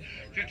yourself.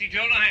 52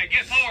 and a half.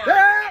 Get 4.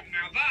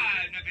 Now 5.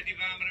 Now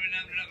 55. I'm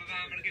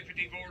going to get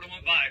 54 to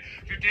 1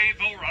 5. 58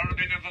 4.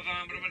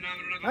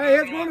 Hey,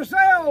 it's going to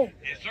sell.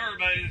 Yes, sir,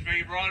 buddy. It's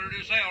very broader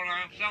to sell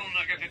now. I'm selling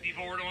like a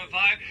 54 to 1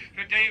 5.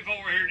 58 4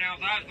 here now.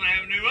 5's going to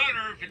have a new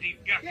owner.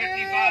 Got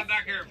 55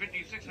 back here.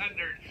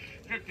 5,600.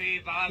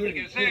 55 to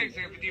get 6.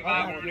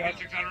 55 more to get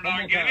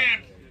 $600. Get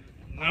in.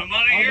 No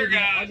money here,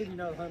 guys.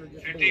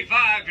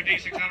 55,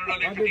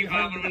 5,600. 55.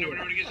 I'm going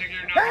to get 6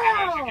 here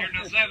now. 6 here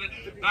now.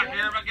 7. Back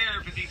here.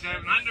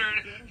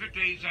 5,700.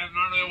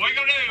 5,700. What are you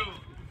going to do?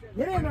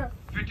 Get in there.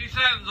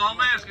 57's all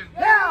I'm asking.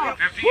 Yeah.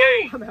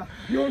 58.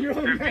 You're on your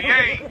own. 58.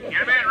 Get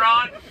him in,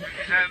 Ron.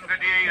 57,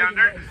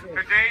 5,800.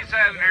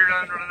 58.7 here.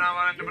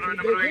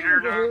 Number 8 here.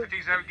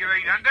 57, give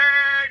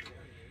 800.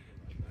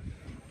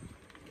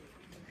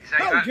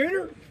 Oh,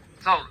 Junior.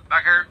 Sold it.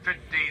 Back here,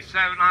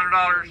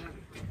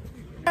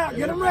 $5,700.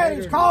 Get them ready.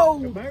 It's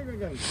cold.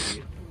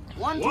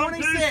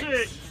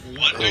 126.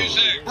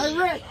 126. Hey,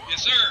 Rick.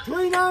 Yes, sir.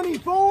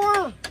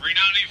 394.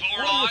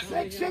 394 on.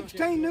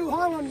 616 New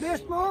Holland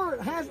Dismore.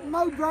 It hasn't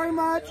mowed very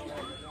much.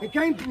 It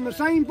came from the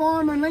same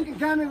farm in Lincoln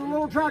County the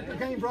little tractor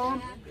came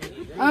from.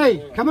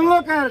 Hey, come and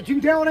look at it. You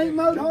can tell it ain't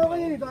mowed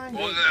hardly anything.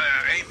 Well,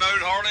 ain't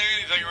mowed hardly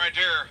anything right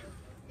there.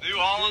 New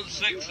Holland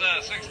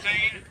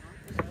 616.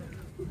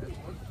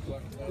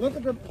 Look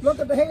at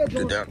the heads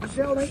on it.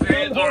 Tell it ain't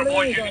Hands mowed on it, hardly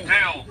boys, you can anything.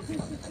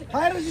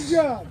 tell. How does it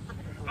job?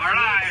 All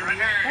right, right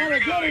there. Here we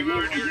go. How He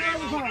moved does here. it He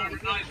moved job?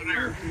 over. Nice one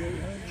there.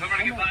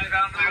 Somebody get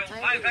 5,000 deal.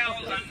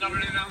 5,000.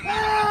 Somebody get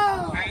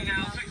 5,000. Hey,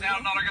 now $6,000.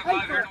 Got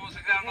 5 here. No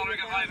 $6,000.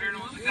 Got 5 here. No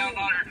 $6,000.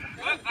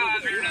 Got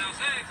 5 here now.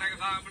 6. I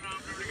got 5. But no,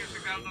 somebody get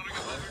 $6,000.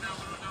 Got 5 here now.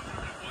 But no,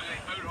 boy,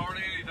 ain't moved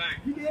hardly anything.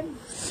 You didn't?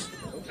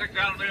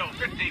 $6,000 deal.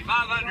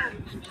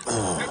 5,500.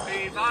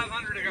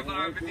 5,500. I got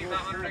 5.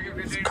 5,500. I got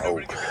 15.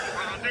 Somebody get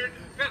 5,500.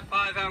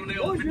 5,000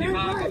 deal.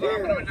 55.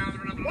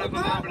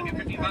 Somebody get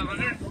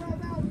 5,500.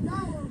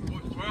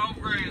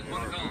 12 grand,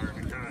 what a dollar.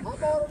 I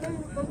bought a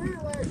new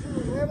last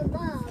year,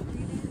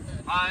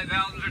 11,500.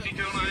 5,000, 52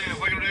 and a half.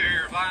 What can we do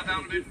here?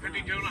 5,000,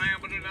 52 and a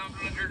half. Put it down,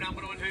 put it here, down,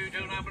 put it 2, 2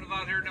 and a half, put it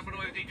 5 here, down, put it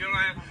 52 and a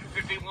half.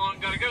 51,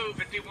 gotta go.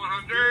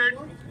 5,100.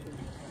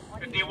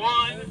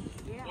 51.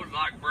 Looks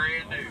like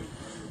brand new.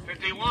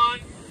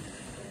 51.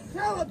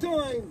 Sell it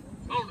to him.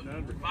 Hold it.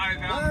 5,000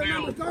 Buy deal.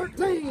 number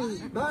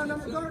 13. Buy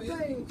number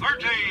 13.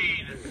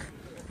 13.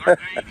 13,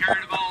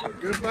 carry the ball.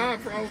 Goodbye,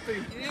 Frosty.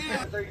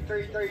 Yeah.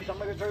 3,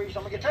 somebody get 3,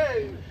 somebody get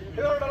 2.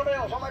 200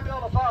 bills, somebody be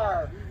on the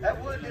fire.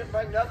 That wood didn't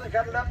bring nothing,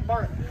 cut it up and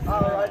burn it.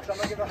 All right,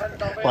 somebody give $100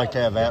 bill. I'd like to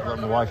have that, but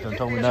my wife done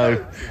told me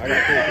no. I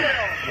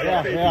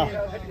got 50.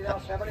 Yeah. 50 now,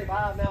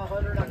 75 now,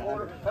 100 and a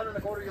quarter, 100 and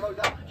a quarter, you load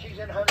down. She's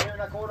in 100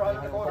 and a quarter, 100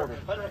 and a quarter,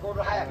 100 and a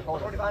quarter, half.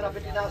 25 now,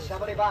 50 now,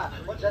 75.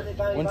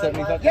 175.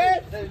 175.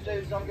 Get!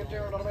 2, somebody get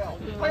 $200 bill.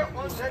 I got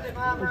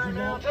 175 right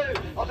now, too.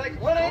 I'll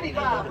take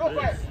 185, real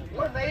quick.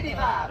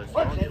 185,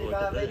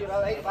 175,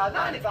 85, 85,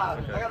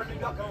 95. I got a new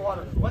duck in the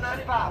water.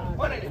 195,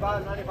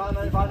 185, 95,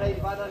 95,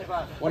 85,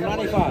 95.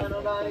 195.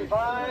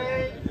 195.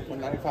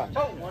 195. So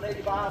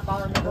 185,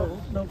 fire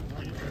number.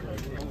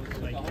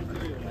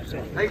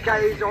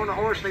 AK's on the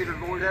horse feeder,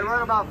 boys. They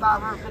run about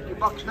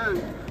 $550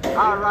 new.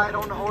 All right,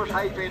 on the horse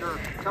hay feeder.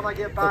 Somebody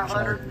get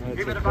 500.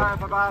 Give me the 5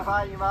 for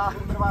 5. You buy.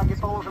 Somebody get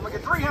 4. Somebody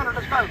get 300.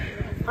 Let's go.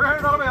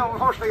 $300 bill on the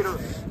horse feeder.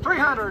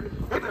 300.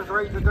 Give me the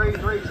 3.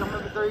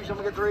 Somebody get 3.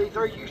 Somebody get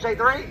 3. You say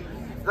 3.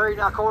 3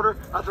 now quarter.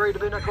 A 3 to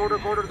be a quarter.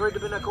 3 to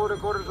be a quarter.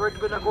 3 to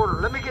be a quarter.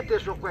 Let me get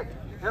this real quick.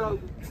 Hello.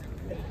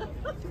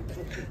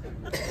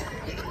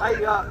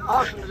 Hey,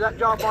 Austin, does that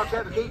job box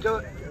have a key to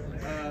it?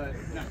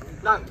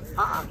 No.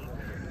 No.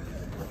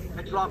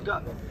 It's locked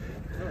up.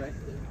 All right.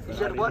 He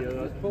said what?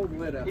 Pull the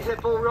lid up. He said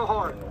pull real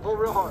hard. Pull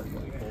real hard.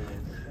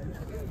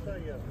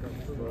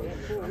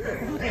 Okay.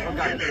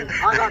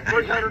 I got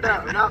 300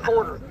 down. Now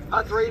quarter.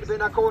 A 3 to be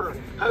a quarter.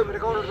 Over the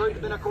quarter. 3 to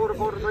be a quarter.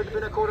 3 to be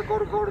a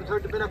quarter.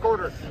 3 to be a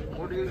quarter.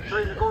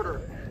 3 and a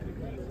quarter.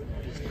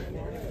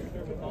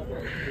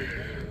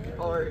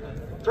 Or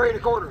 3 and a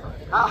quarter.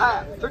 I'll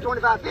have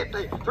 325,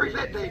 50,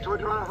 350,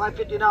 225,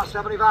 50 now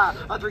 75,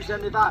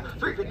 375,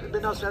 350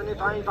 now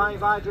 75,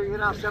 55, 3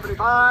 now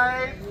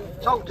 75.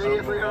 Sold to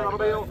you $300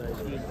 bill.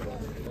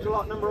 It's a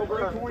lot number over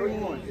there.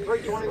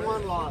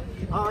 321 lot.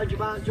 All right, you're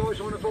buying choice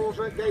on the full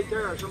straight gate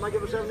there. Somebody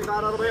give a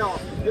 $75 bill.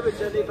 Give it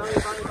 75,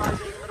 55,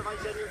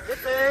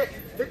 50.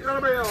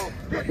 $50 bill.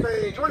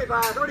 50,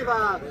 25,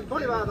 35,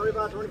 25,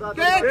 35, 25,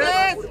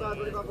 35, 45,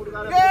 45,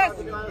 45,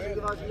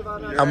 55,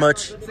 55, How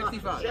much?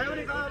 65.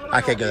 75.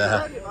 I can't go that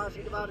high.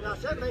 65 now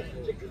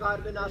 70.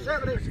 65 to now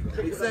 70.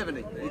 It's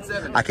 70. It's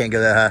 70. I can't go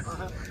that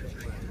high.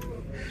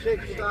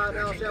 65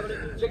 now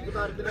 70.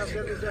 65 to now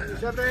 70.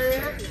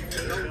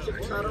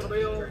 65 on the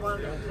bill.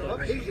 Oh,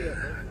 he's in.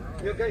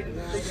 You okay?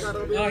 65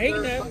 on the bill. No, he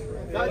can do.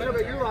 No, it's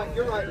okay. You're right.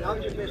 You're right. I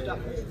was just messed up.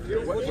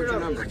 What's your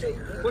number?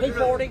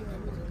 240.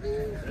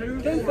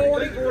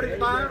 240.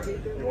 245.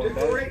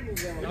 240.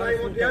 Anybody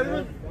want the other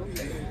one?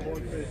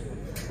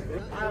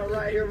 All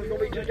right, here we're going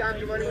to be 2 times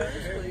your money.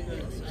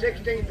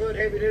 16-foot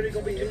heavy duty,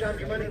 going to be 2 times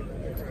your money.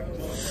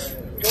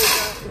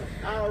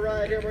 All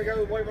right, here we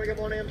go. Boy, we get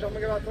one of them, so I'm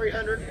going to give out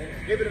 300.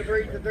 Give it a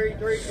 3,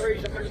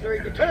 3, somebody 3,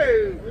 get 2.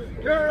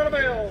 $200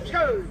 bills,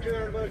 go.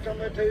 200 bills,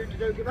 somebody 2,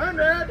 give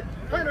 100.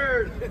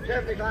 100,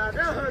 75,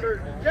 now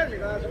 100,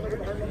 75, somebody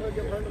give 100,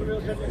 give 100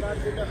 bills,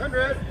 75, give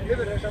 100, give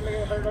it to somebody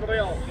give 100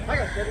 bill. I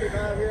got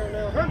 75 here and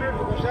now 100,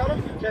 we're going to sell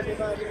them.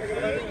 75, somebody give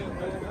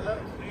 100.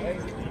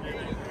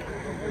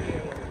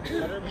 I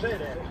never said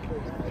that.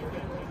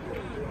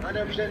 I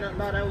never said nothing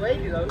about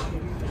 80 though.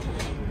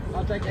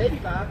 I'll take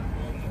 85.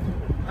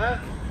 Huh?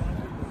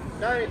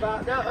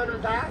 95, now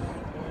 105.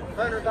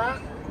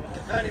 105.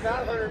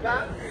 95,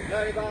 105.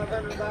 95,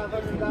 105,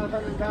 105,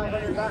 105,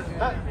 105.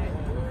 Huh?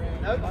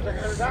 Nope, I'll take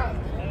 105.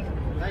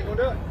 I ain't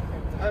gonna do it.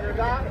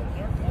 105.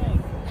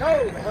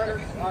 Sold.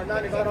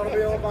 95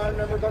 bill, buy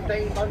number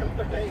 13, buy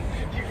number 13.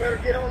 You better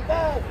get on the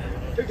ball.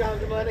 2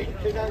 times the money,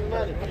 2 times the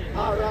money.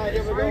 All right,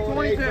 here we go on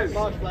the 8-foot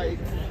box blade.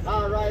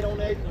 All right, on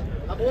the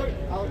Now, boy,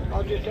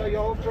 I'll just tell you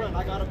all up front.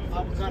 I've got a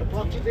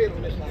punchy bid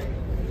on this thing.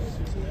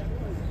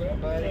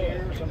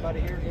 Somebody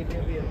here, give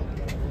me a bid.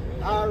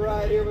 All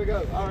right, here we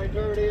go. All right,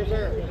 there it is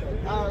there.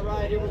 All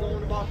right, here we go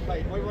on the box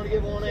page. What do you want to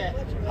give on that?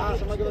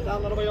 Somebody give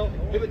 $1,000 little bill.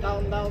 Give it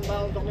 $1,000,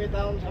 tell me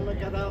 $1,000, somebody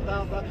got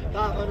 $1,000,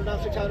 500,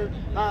 now 600,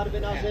 5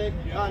 been now 6,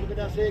 5 been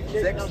now 6,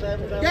 6 now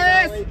 7, 7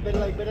 Yes! now 8,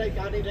 been 8,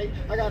 I need 8.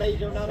 I got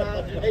 8, 9, 9,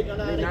 8, 9,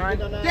 9, 8,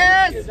 9,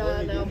 Yes!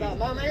 9 now about.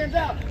 My man's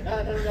out.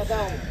 900 now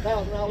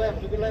 1,000 now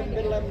 11, been 11,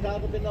 been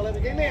 11,000, been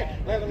 11. Give me it.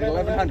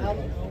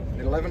 1,100.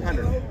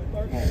 1,100.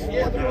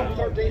 Yeah, but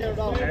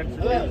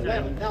 $1,300.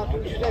 11. Now,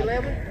 did you say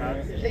 11?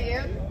 Is he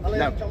in? 11.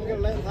 No. I'm going to get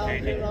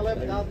 11,000,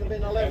 11,000,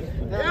 been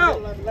 11. Yeah.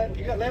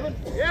 You got 11?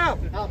 Yeah.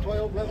 Now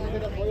 12, 11,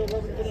 been at 12,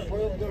 11, been at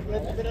 12,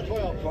 11, been at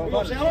 12. You going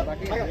to sell it? I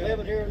got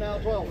 11 here now,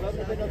 12.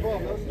 11 been at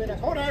 12, 11 been at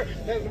quarter,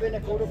 11 been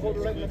at quarter,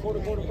 11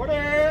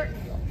 quarter.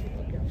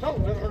 So,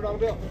 $1,100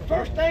 bill.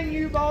 First thing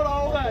you bought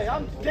all day.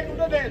 I'm tickled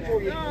to death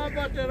for you. No, I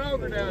bought that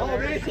over down Oh,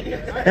 there. did you? I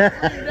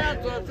cleaned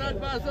out, so I tried to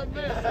buy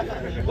something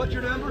else. What's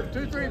your number?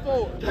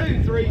 234.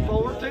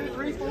 234.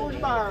 234 is a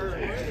buyer.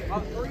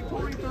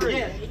 343.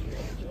 Yes.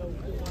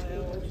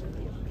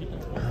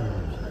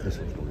 This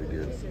one's gonna be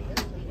good.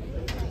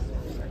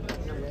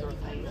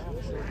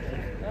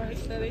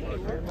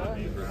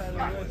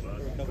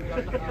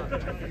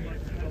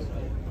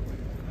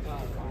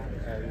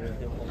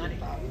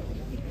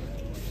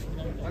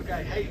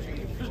 Okay, hay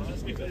feed.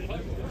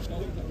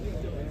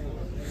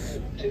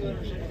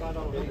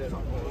 $275 bid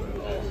on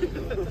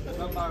it.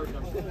 No buyer's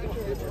number.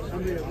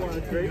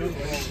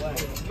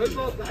 Who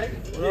bought the hay?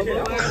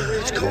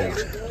 It's cold.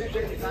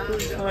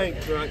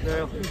 Thanks right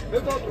now. Who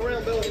bought the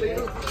round bill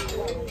feeder?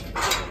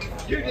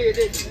 You did,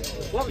 didn't you?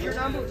 What was your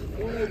number?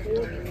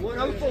 104.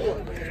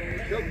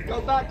 104.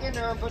 Go back in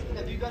there and put,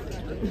 have you got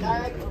the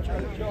tag?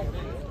 104.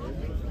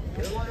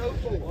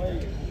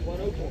 104.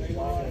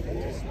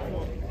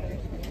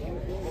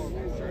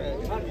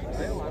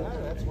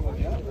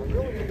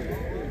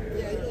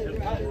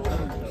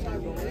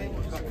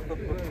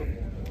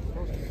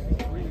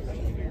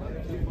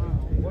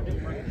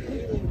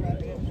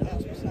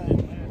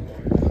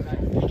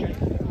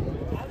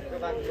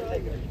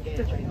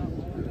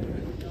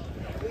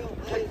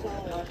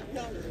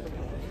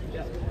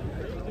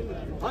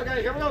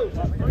 Okay, here we go.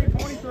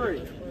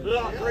 323.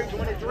 Lot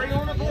 323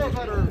 on the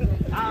 4-footer.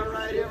 All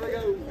right, here we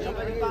go.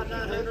 Somebody about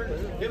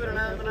 900. Give it a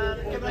 9 for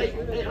 9. Give it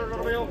 800 on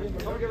the bill.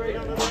 Come give it 800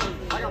 on the bill.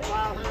 I got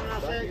 500 now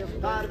 6.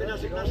 5 to be now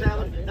 6 now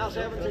 7. Now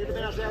 7. 6 to be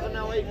now 7.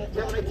 Now 8.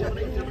 7, 8, 7,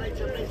 8, 7, 8,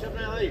 7, 8, 7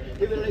 now 8.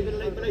 Give it 8,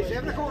 7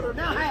 and a quarter.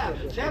 Now half.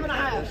 7 and a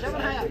half. 7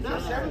 and a half. Now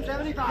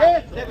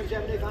 775.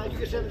 775. You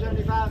get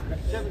 775.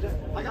 7.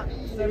 I got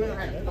 7 and a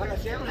half. I got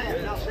 7 and a half.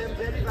 Now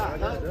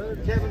 775. Huh?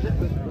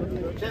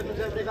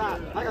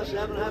 775. I got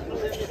 7 and a half. Now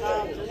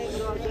 75.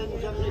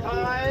 775. So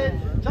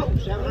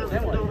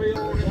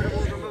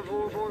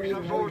 750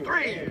 4,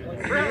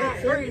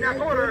 3 now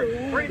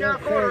quarter, 3 now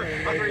quarter.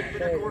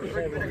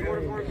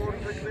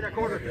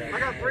 I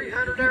got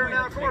 300 there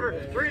now quarter,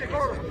 3 and a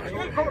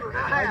quarter,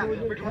 now half.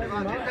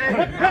 325,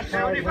 now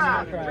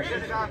 75,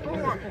 375,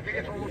 4. You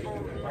get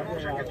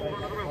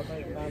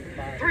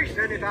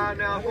 375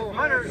 now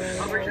 400.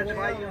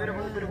 375, you get a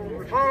little bit of 4.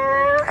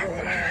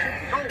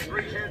 So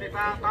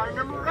 375, bar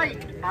number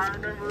 8. Bar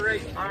number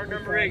 8.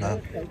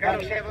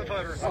 Got a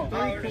 7-footer.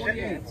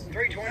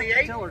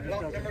 328. Lot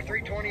number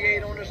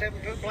 328 on the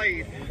 7-foot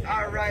blade.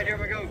 All right, here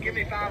we go. Give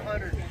me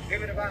 500.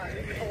 Give it a 5.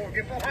 Give me 4.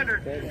 Give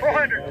 400.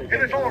 400.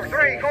 Give it 4.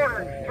 3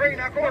 quarter. 3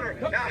 now quarter.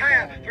 Now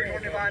half.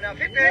 325. Now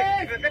 50.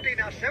 Give it 50.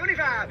 Now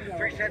 75.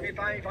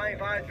 375.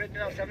 55. 50.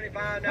 Now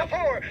 75. Now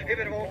 4. Give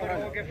it a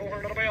 4. Give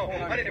 400 on the bill.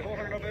 I need a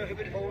 400 on the bill. Give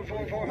it a 4.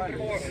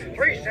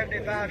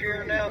 375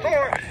 here now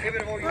 4. Give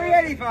it a 4.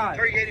 385.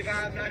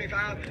 385.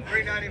 95.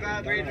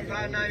 395.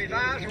 385.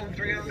 95. So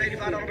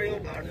 385 on the bill.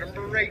 Bar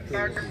number 8.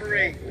 Bar number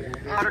 8.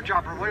 Otter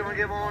chopper. What do you want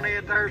to give on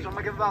it there? So I'm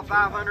going to give about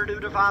 500. Do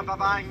the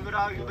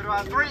 555. You put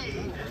about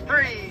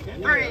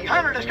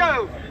 300. Let's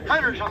go.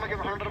 100. So I'm going to give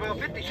 100 on the bill.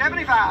 50.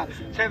 75.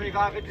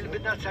 75. 50 to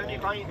bid now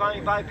 75.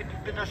 55. 50 to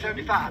bid now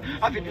 75.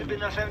 50 to bid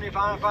now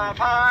 75.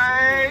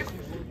 55.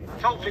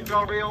 So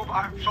 $50 bill.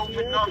 So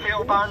 $50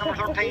 bill. Bar number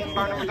 13.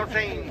 Bar number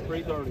 13.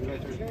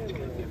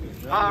 330.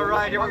 All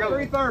right, here we go.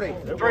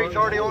 330.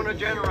 330 on the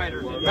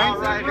generator. All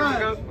right, here we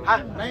go.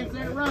 Huh? Name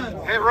said it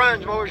runs. It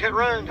runs, boys. It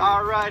runs.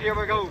 All right, here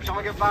we go.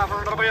 Someone get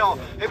 500 on the bill.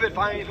 If it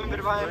 5, if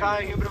it 5,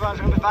 if it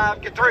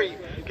 5, get 3.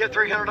 Get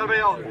 300 on the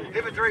bill.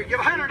 If it 3, give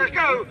 100. Let's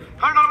go.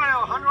 100 on the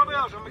bill. 100 on the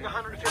bill. Someone get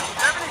 150.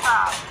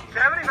 75.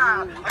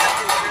 75. I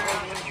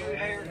got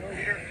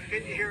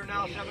 50 here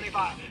now.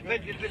 75.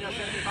 50 has been now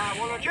 75.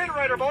 Well, on the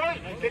generator, boys.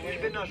 50 has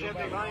been now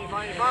 75.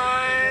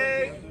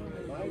 55.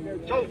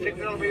 So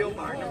 $50 on the bill.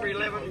 Bar number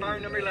 11. Bar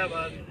number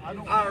 11.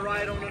 All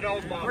right, on the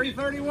dog box.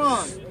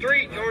 331.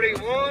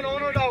 331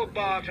 on a dog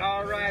box.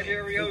 All right,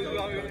 here we go.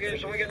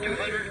 Someone get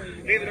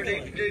 200. Give it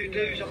a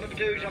 2. Someone give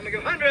 2. Someone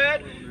give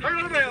 100. 100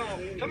 on the bill.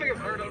 Someone give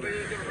 100 on the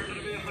bill. Give 100 on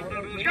the bill. 100 on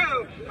the bill. Let's go.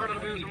 go.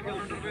 100 bills,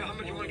 $100 bill. How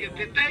much you want to get?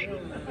 50?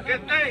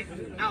 50.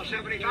 Now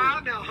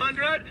 75. Now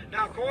 100.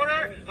 Now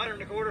quarter. 100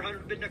 and a quarter.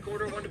 100 bid and a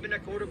quarter. 1 bid and a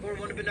quarter.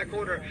 1 bid and a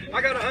quarter.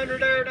 I got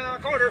 100 there. Now a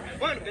quarter.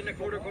 1 bid and a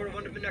quarter.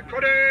 1 bid and a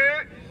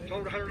quarter.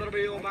 Sold $100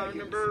 bill. Buyer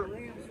number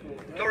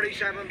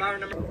 37. Buyer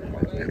number.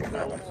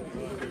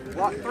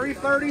 Lot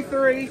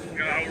 333.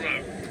 Hold up.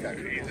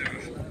 Easy.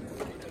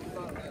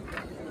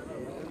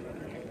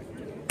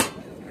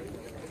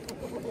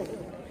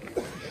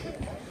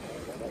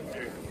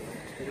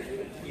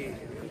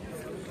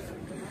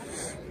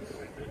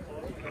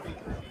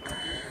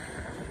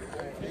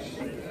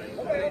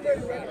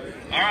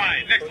 All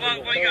right, next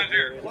lot, what you got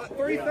here? Lot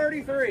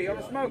 333 on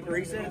a smoker.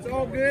 He said it's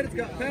all good. It's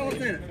got pellets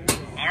in it.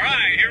 All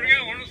right, here we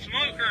go. On a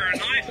smoker, a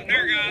nice one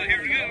there, guys.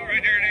 Here we go,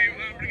 right there.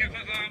 We're gonna get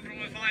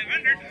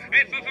 500.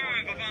 It's 500.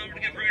 We're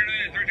gonna get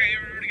 300. 13.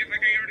 We're gonna get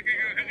 50.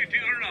 We're gonna get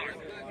 $200.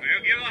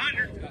 We'll give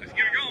 100. Let's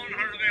get it going.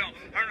 100 bill.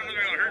 100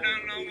 bill. Here down,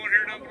 no one.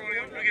 Here down.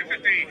 We're gonna get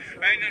 50.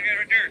 Right now,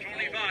 right there.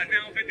 25.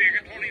 Now 50. I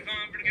got 25.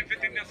 We're gonna get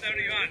 50. Now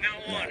 75. Now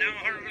 1.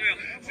 Now 100 bill.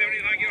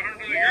 75. Give 100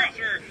 bill. You're out,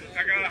 sir.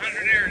 I got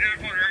 100 there. Now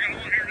quarter. I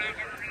got 1 here. Now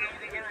quarter.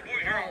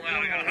 Boys, you're all out.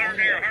 I got 100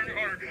 there. 100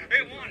 quarter.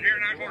 Hey, 1 here.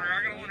 Now quarter.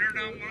 I got 1 here.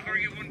 Now 1.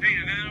 Get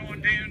 110. Now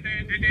 110.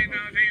 10.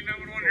 Now 10. Now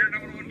 1 here.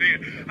 Now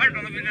 110. I don't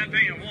know if it's 10.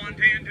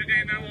 110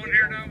 today. Now 1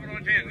 here. Now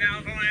 110. Now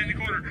it's only in the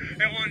quarter.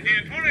 At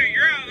 110. 20.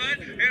 You're out, bud.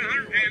 At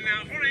 110.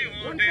 Now 20.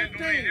 110.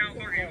 20. Now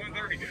 30.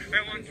 130.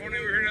 At 120.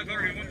 We're here. Now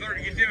 30.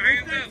 130. Get your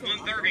hands up.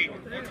 130.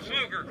 One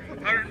smoker.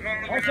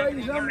 120. I'll say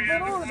he's on the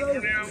front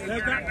order, though.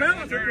 They've got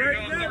pellets right there.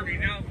 30.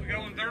 Now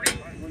going 30.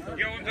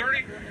 Going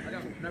 30.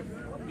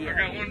 I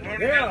got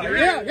 120. Yeah.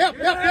 30. Yep.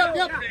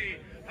 130.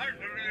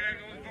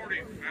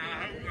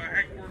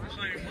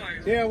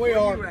 Yeah, we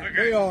are. Okay.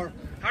 We are.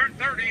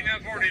 130, now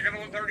 40. Got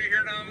 130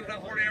 here, now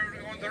 40.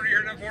 130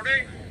 here, now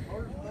 40.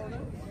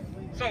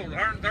 Sold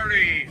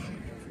 130.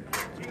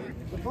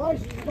 The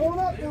price is going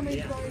up on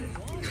these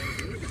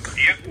things.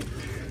 Yep.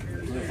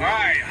 All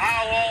right,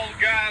 high wall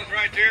guys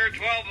right there,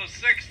 12 of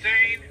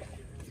 16.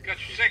 It's got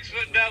your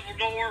 6-foot double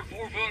door,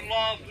 4-foot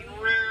loft in the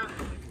rear.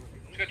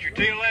 It's got your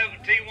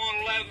T11,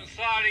 T111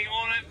 siding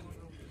on it.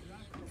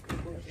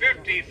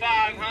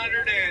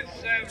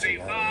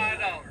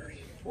 $5,575.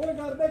 Boy,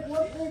 got a big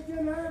workbench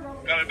in there.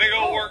 Got a big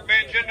old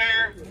workbench in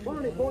there.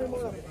 Barney, pull him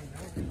up.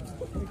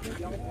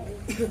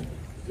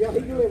 Yeah, he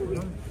delivered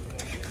it.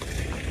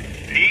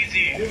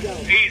 Easy.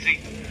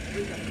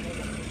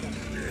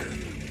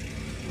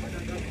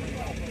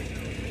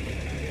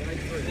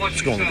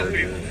 Watch yourself,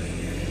 people.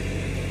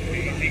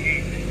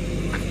 Easy.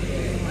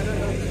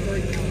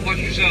 Watch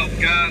yourself,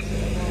 guys.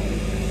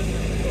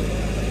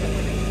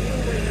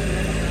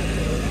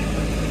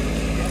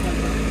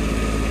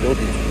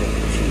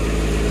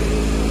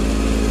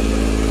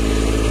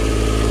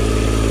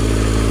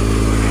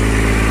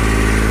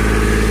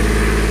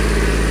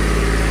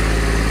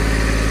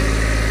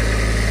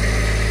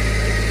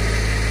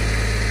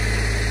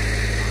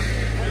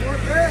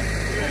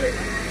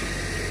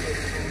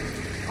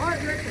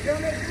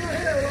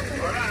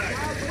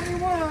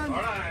 All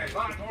right,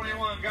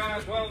 521,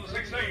 guys, 12 to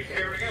 16.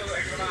 Here we go.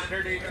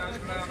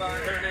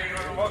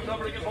 What's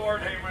up to get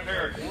forward? Name right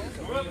there.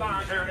 We'll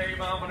find their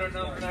name on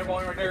that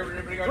one right there.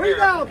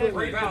 3,000.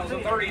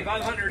 3,000.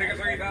 3,500.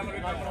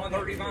 3,000.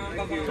 35.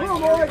 Come on,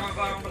 boy.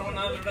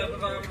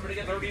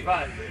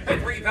 35.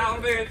 At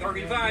 3,000,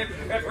 35.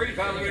 At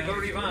 3,000,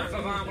 35. So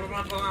I'm going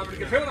to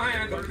get 2 and a half.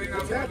 2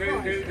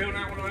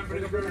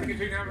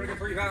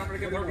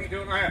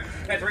 and a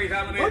half. At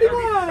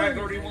 3,000,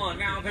 31.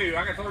 Now 2.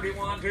 I got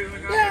 31. 2. I'm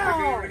going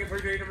to get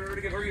 3. I'm going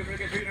to get 3. I'm going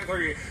to get 2 and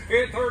 3. At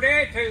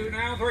 32.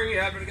 Now 3.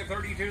 I'm going to get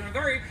 32 and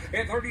 3.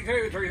 At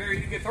 32.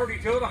 3. You get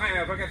 32 and a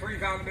half. I got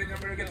 3,000. I'm going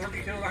to get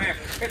 32 and a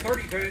half. At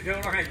 32. 2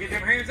 and a half. Get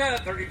them hands up.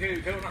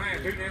 32. 2 and a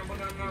half. 2 down. 2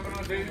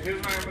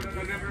 and a half.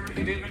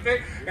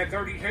 At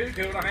 32.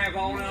 2 and a half.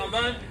 All now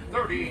done.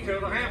 32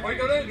 and a half. What you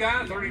going to do,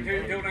 guys?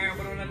 32. 2 and a half.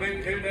 2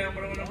 down.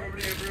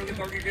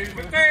 32.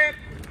 50.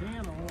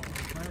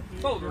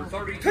 Sold her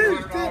 $3,200.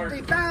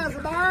 $255 a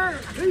bar.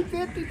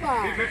 $255.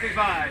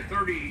 $255.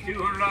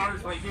 $3,200.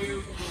 Thank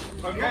you.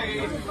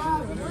 Okay.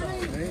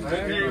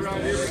 Okay,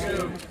 right here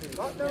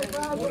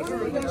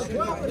we go.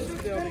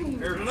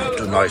 There's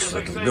another nice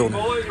looking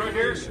building. Boys right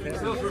here.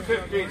 Those for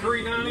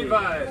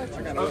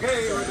 $53.95.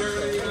 Okay, right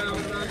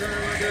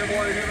there,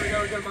 boys. Here we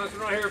go. Got my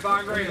right here.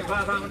 $5,000.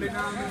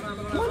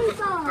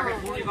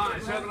 $5,000.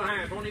 25.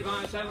 7.5.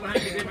 25. 7.5.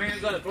 Get them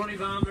hands up.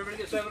 25. Everybody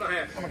get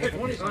 7.5. Get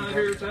 25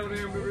 here. 7.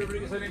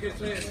 Everybody get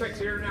 6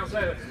 here now.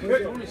 7.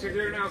 Get 26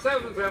 here now.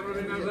 7.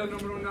 7. Now 7.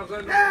 Number 1 now.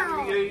 7. 8.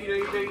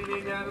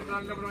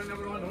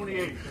 Number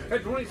 28.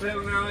 At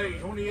 27 now. 8.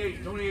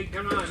 28. 28.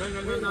 Come on. 9.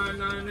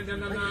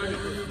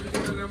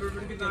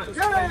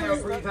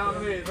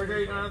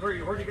 3,000.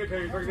 3. Where'd you get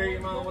to? 3.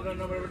 Mom.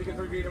 Number to get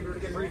 3. Number to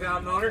get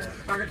 $3,000.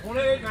 I got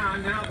 28.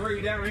 9. Now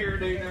 3 down here.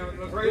 Dude.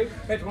 Now 3.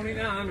 At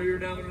 29. Here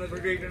down to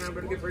 3.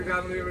 Number to get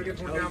 3,000. Here we get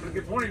 29. But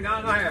get 29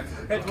 and a half.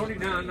 At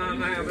 29. 9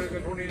 and a half.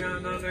 At 29.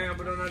 9 and a half.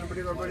 But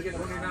everybody get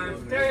 29.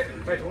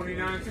 At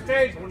 29.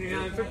 50.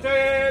 29. 50.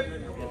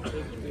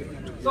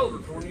 Sold her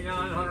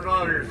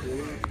 $2,900.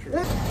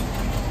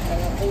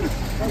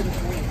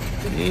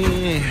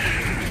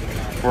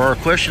 For our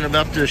question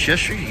about this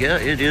yesterday, yeah,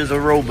 it is a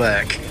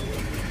rollback.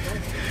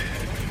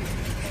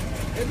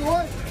 Hey,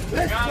 boy,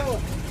 let's go.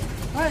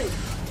 Hey,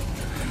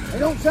 they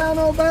don't sound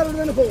no better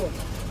than a Ford.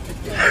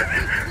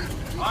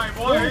 All right,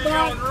 boy, here you go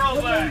on the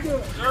rollback.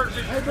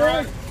 Jersey, Hey,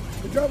 boy,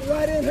 we drove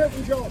right in here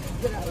from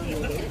Charleston. Get out of here.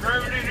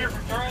 driving in here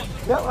from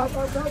Charleston. Yep, I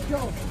thought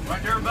Charleston.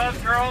 Right there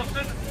above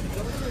Charleston.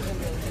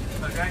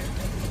 Okay.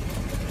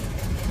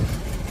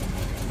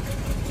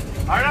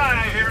 All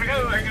right, here we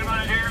go. Here get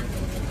mine here.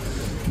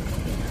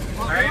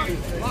 All right.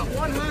 Lot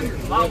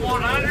 100. Lot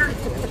 100.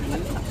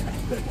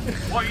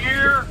 What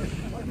year?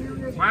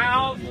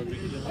 Miles?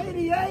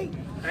 88.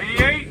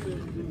 88.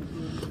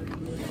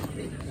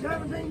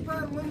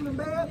 17-foot aluminum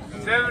bed.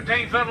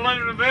 17-foot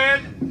aluminum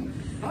bed.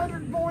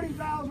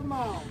 140,000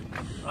 miles.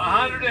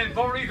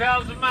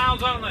 140,000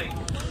 miles only.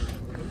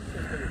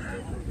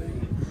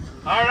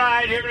 All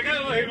right, here we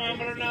go. Here, mom,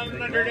 number nine,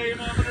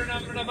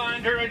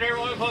 right there.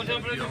 We'll close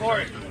up for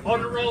it.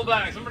 Hold the roll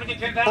back. Somebody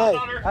get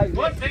 $10,000. Hey,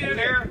 What's in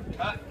here?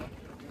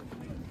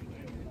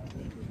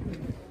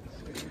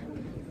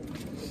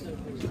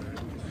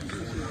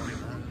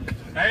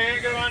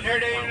 Hey, go on here,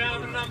 Dave.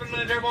 Number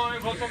there, boy.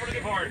 Close up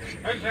for it.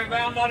 There's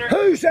 $10,000.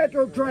 Who set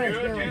their trash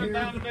Good, down here?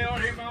 $10,000 bill.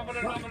 Here, mom,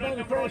 number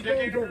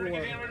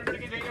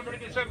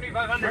 7,500. It's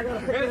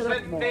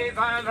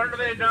 7,500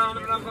 bid down.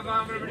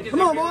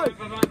 Come on, boy.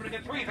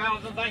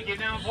 3,000. Thank you.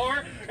 Down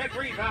 4. At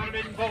 3,000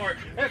 bid 4.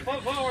 At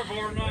 4.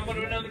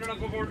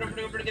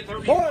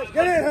 Boys,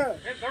 get in here.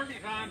 At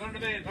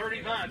 3,500 bid.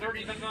 35.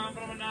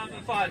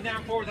 5. Now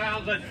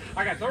 4,000.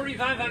 I got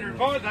 3,500.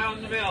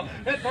 4,000 bill.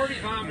 At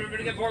 35. We're going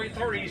to get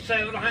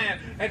 37 and a half.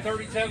 At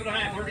 37 and a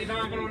half.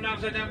 35. We're going to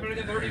sit down. We're going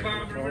to get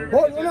 35.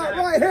 Boys, we're not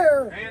right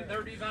here. And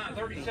 35,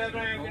 37 and a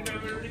half, we're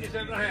going to get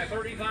 7 and a half,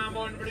 35,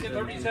 we're going to get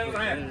 37 and a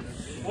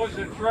half. Boys,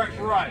 the correct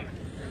right.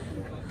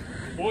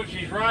 Boy,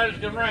 she's right as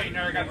the rain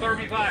there. I got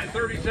 35,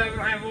 37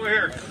 and a half over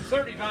here.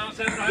 35,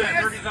 7 and a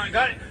half, 35.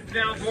 Got it.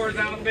 Down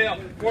 4,000 bill.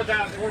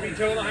 4,000,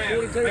 42 and a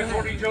half.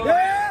 42 and a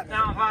half.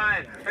 Down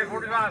 5. At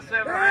 45, 7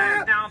 and a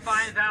half. Down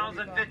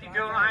 5,000, 52 and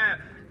a half.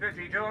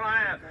 52 and a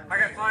half. I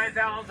got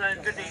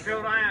 5,000, 52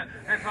 and a half.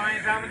 And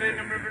 5,000 bid,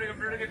 I'm going to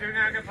get 2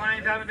 now. I got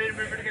 5,000 bid, I'm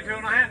going to get 2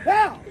 and a half.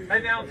 Yeah.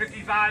 And now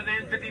 55,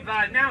 then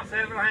 55. Now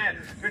 7 and a half.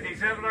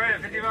 57 and a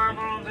half. 55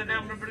 on and now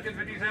I'm going to get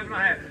 57 and a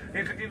half.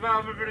 And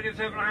 55, I'm going to get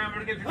 7 and a half. I'm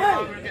going to get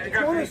 55. Hey, it's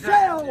going to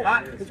sell.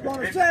 It's going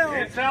to sell.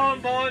 It's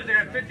selling, boys. They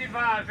got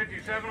 55,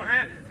 57 and a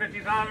half.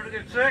 55, I'm going to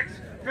get 6.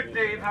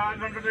 55, I'm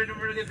going to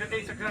get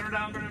 50, 600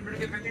 down, I'm going to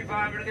get 55,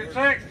 I'm going to get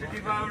 6.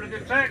 55, I'm going to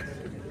get 6.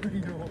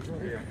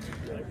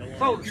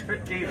 Sold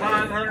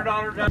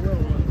 $5,500 down.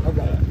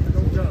 Okay.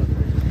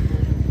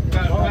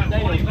 About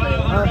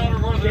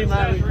 $2,500 worth of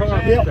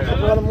accessories. Yep,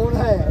 that's what I'm going to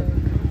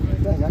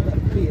have. Dang, I got a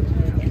pit.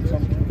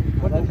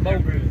 What that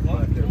boat is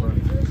like there, bro?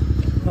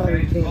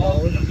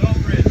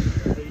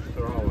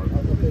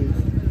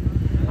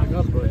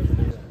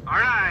 $110. All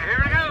right,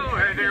 here we go.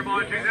 Hey there,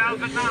 boy,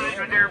 2009.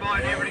 Right there, boy.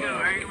 Here we go.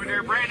 Hey, with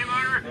their brand new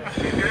motor.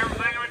 He's got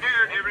everything right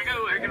there. Here we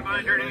go. Here can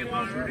find her name.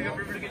 We're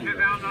going to get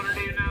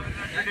 $2,000 now.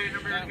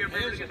 Get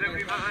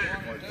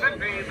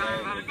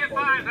 7,500. Get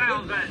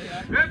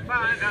 5,000. Get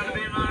 5,000.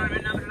 Be mine. We're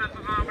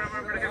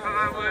going to get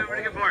 5. We're going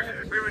to get 4.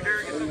 We're going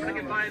to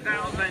get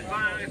 5,000.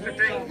 5,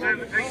 15,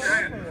 17. 15,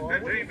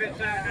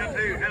 7,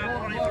 2.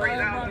 Now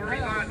 23,000.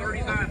 35,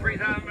 35, 3,000. We're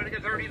going to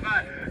get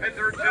 35. At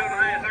 32 and a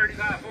half.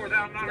 35,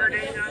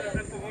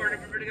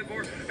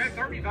 $4,000. At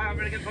 35, I'm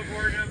going to get 4.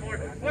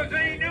 What's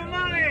any new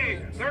money?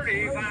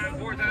 35,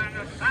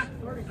 4,000.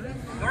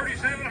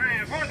 37 and a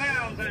half.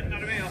 4,000.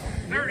 Not a bill.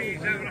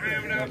 37 and a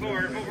half. Now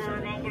 4.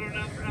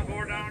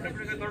 4 down.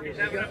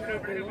 37 up to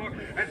 4.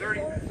 At 30.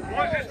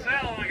 What's it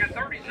selling? I got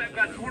 37.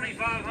 Got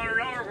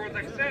 $2,500 worth of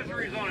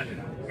accessories on it.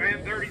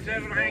 And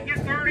 37 and a half. Get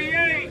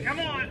 38. Come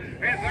on.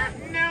 And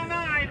 30. Now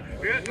 9.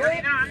 Get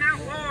 39. Now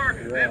 4.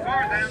 And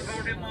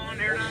 4,041.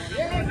 Here now. At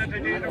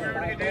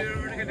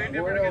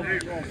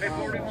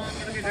 41. I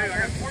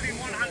got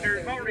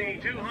 4,100.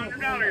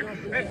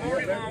 $4,200. At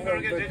 41. I'm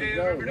going to get to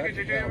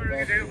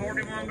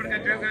 41. Going to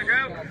get 2.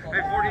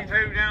 At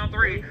 42. Down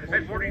 3.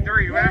 At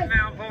 43. Right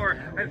now 4.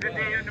 At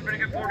 50. I'm going to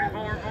get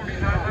 44.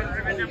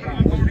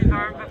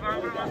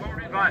 4,500.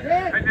 45.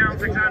 And now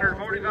 600.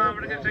 45. I'm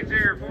going to get 6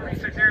 here.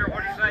 46 here.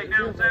 What do you say?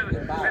 Now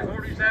 7. At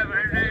 47.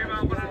 Here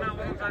I'm going to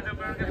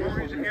get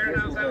 46 here.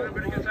 Now 7. I'm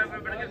going to get 7.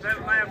 I'm going to get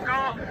 7. Last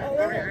call.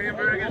 46. I'm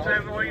going to get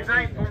 7. What do you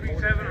think?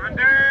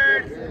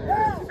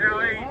 4,700.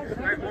 Now 8.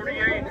 At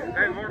 48.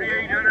 At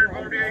 4,800.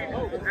 48.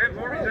 At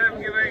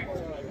 47. Give 8.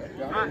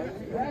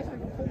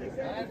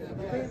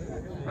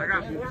 I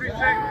got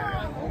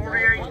 46,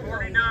 48,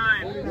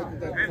 49,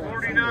 and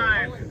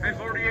 49, and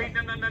 48,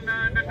 got it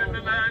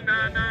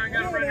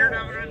right here,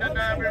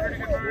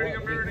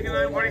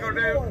 what are you going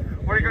to do?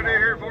 What are you going to do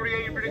here?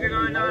 48, pretty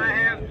good, 9 and a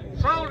half,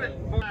 Sold it.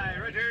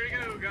 Right there you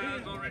go,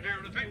 guys. On right there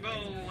with the pink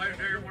bowl. Right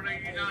there,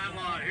 189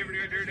 lot. Here we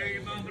go, here,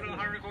 Dave. I'm going to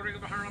 100 quarter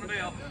of a hundred on the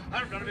bill.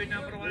 I'm going to be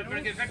down for the one. I'm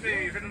going to get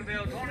 50. 50 on the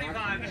bill.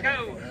 25. Let's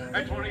go.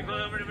 At 25,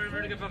 I'm going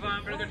to get 5.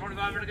 I'm going to get 25.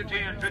 I'm going to get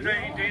 10.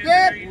 15, 10,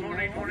 15,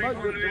 20, 20,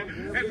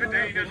 20. At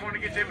 15, just want to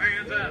get your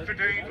hands up.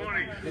 15,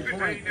 20.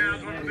 15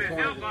 down, 20 bit.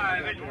 Now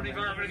 5. At 25,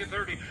 I'm going to get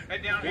 30.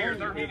 And down here,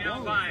 30.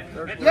 Now 5. At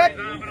 35,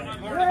 I'm going to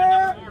 140.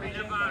 Now 40.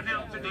 Now 5.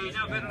 Now 50.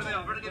 Now 50 on the bill.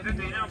 I'm going to get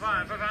 50. Now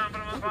 5. 5, 5,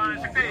 5,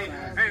 60.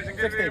 Hey,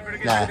 60.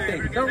 Nah.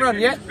 Don't run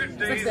yet.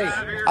 60.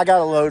 I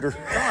got a loader.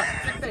 Come on,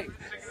 60.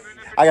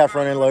 I got a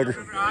front end loader.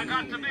 I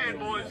got the bid,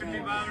 boys.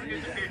 55 and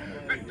get the bid.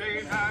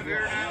 55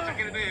 here now. To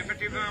get a bid.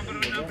 55.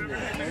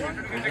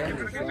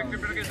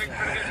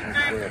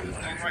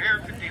 Right here,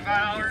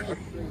 $55.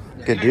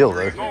 Good deal,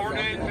 though.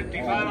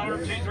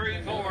 $55. 2,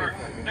 3, 4.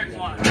 Next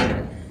one.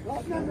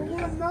 Lot number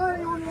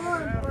 190 on the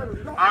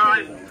line. All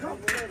right.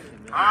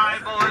 All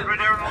right, boys. Right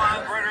there on the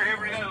line. Right here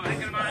we go.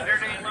 Thinking about their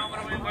name. I'm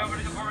going to be welcome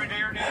to the party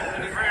there.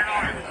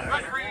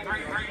 Let's 3,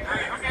 3, 3, 3.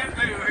 Okay,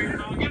 2. Here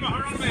now. Give a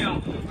 $100 on the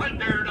bill. $100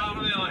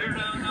 bill. Here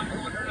now. Number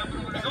 1.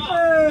 Come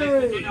on.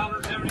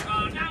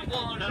 $50.75. Now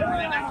 1.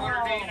 Now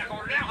quarter. Now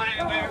quarter. Now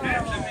half.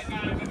 Now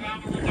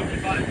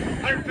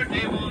 75.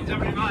 150.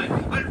 175.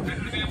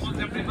 150.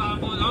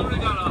 175. Boys, I already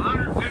got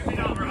 $150.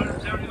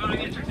 175.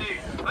 Get 60.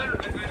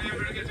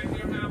 150. Get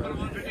 60. Now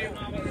 150.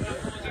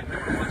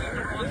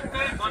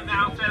 One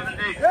now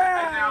 70. And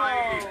now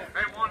 80.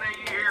 And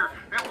 180 here.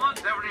 And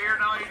 170 here.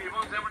 Now 80.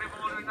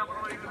 171. Now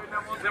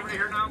 170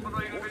 here. Now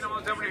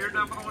 170 here.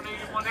 Now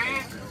 180.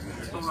 180.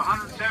 So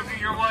 170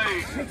 your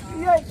way.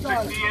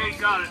 68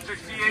 got it.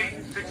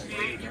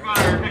 68 you got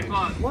it. Next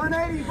one.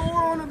 184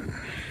 on them.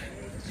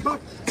 All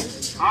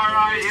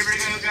right, here we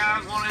go,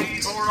 guys.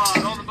 184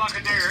 lot on the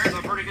bucket there. It's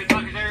a pretty good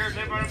bucket there.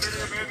 Get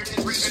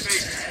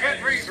 350. Get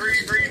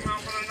 333.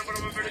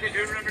 Get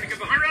 200. Get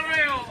the $100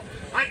 bill.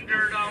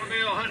 $100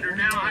 bill. 100.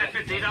 Now I have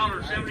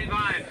 $50.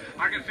 75.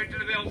 I got 50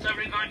 the bill.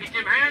 75. Get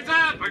your hands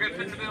up. I got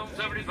 50 the bill.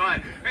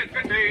 75. At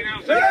 50.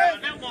 Now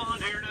 75. Now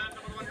 1 here. Now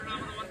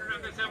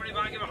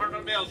 75, give a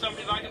 $100 bill.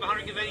 75, give a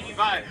 100, give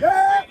 85.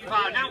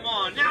 85, now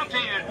 1, now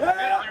 10.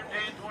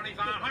 110,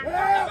 25,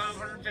 125,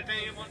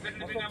 150,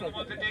 150, now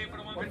 150,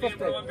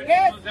 150,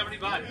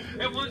 175,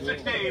 and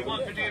 160, 150,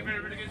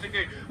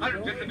 160,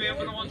 150 bill,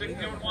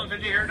 160,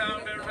 150 here,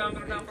 down,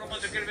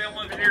 160 bill,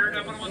 150 here,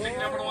 down, 160,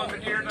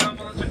 150 here, down,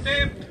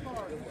 160.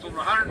 So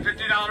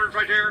 $150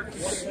 right there.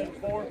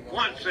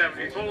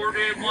 174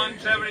 did,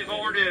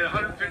 174 did,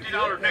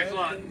 $150 next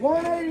lot.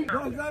 180.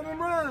 Boys, let them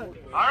run.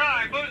 All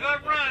right, boys,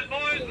 up run,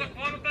 boys. Look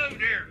for the boat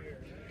here.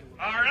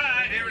 All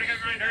right, here we go,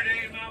 right there,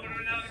 Dave.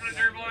 Right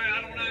there, boy.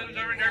 I don't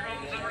know. Right there,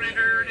 boys. Right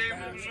there, Dave.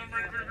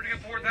 Get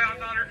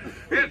 $4,000.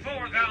 Hit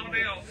 $4,000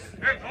 bill.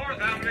 Hit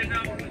 $4,000 bill.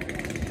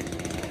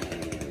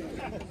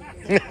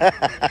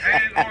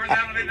 And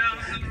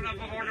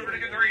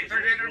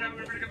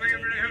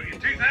 $4,000 bill.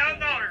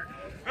 $2,000.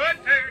 Good,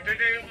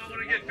 today I'm going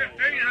to get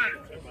 $1,500.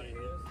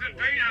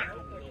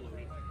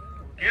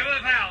 $1,500. Give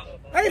us 1,000.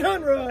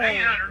 800.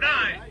 800.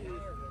 9.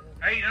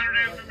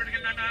 800.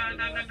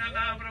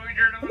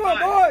 Come on,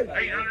 boys.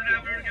 800.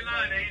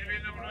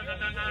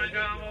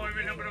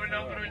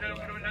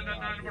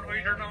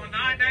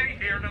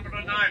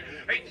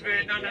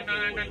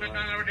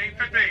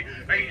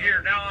 Eight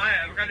here, now I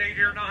have. I got 8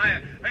 here, now I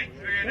have. 8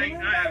 and a half. 8 and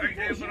a half. 8 and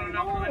a half.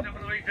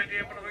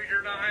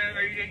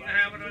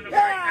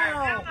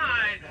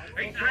 9.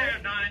 8 and a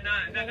half. 9.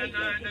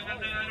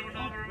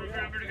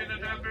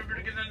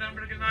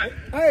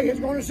 Hey, it's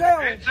going to sell.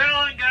 It's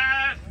selling,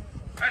 guys.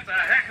 That's a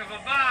heck of a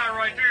buy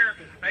right there.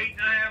 8 and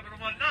a half and a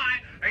 1.9.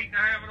 8 and a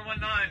half and a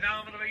 1.9. Now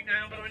I'm going to 8 and a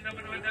half and a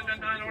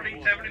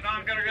 1.9.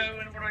 875 got to go.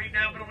 And I'm going to 8 and a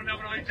half and a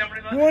 1.9.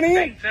 875. You want in?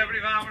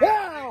 875.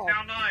 Yeah.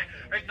 Now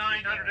 9. 8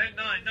 900.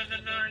 9.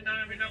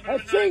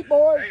 That's cheap,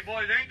 boys. Hey,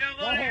 boys, ain't no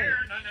money here.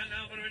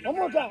 One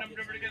more time. I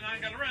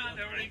got to run.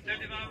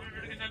 875.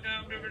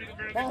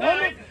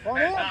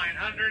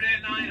 900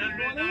 and 900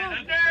 and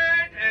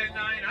 900 and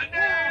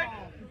 900.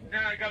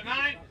 Now I got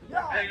 9. 8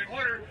 and a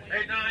quarter.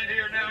 8, 9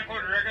 here. Now a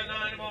quarter. I got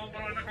 9. I'm on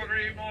a quarter.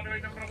 8 more. 8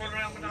 and a quarter.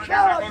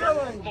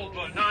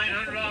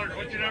 $900.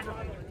 What's your number?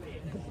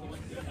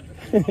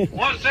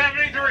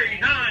 173.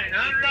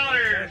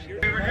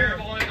 $900. Over here,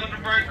 boys, on the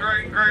bright,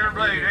 greater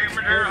blade. Hey,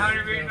 over there,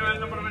 100 feet.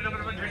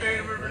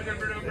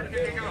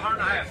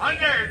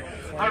 100.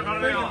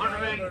 $100 bill,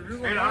 $100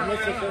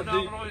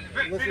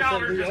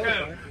 $800 just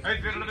go.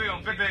 $8 bill,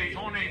 50,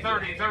 20,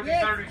 30,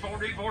 30,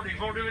 40, 40,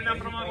 40, and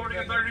number 40,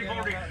 30,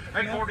 40,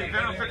 and 40, 50,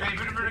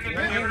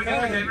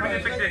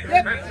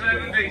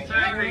 60,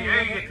 70,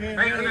 80,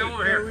 80 bill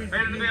over here, 80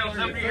 bill,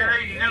 70 here,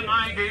 80, now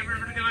 90,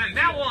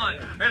 now 1,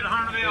 and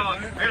 $100 bill,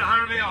 and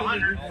 $100 bill,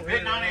 100,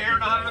 and 90 here,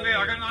 and $100 bill,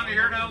 I got 90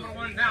 here, now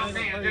 1, now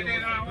 10,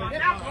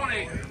 now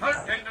 20, 100,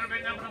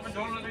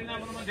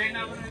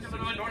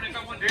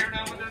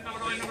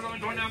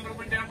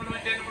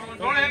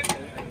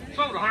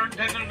 Sold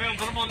 110 on the bill.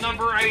 Put them on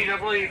number 8, I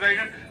believe,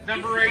 ain't it?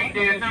 Number 8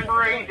 did.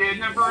 Number 8 did.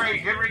 Number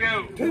 8. Here we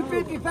go.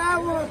 255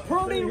 on a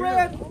pretty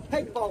red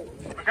pig bowl.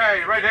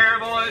 Okay, right there,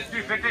 boys.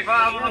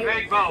 255 on a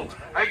big bow.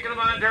 8 to the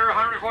mind there.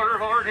 100 quarter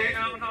 14.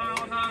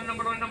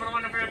 Number one.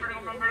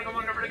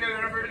 Number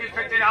two,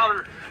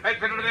 $50. At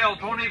the bill,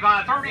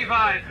 25,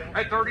 35.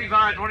 At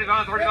 35,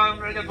 25, 35. I'm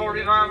gonna get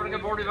 45. I'm gonna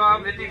get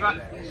 45.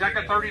 55.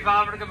 Second 35.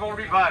 I'm gonna get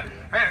 45.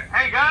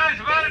 Hey guys,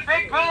 about a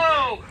big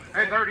polo.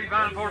 At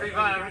 35, 45.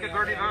 I'm gonna get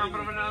 35. Put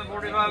them another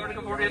 45. I'm gonna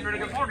get 40. I'm gonna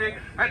get 40.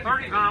 At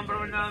 35, put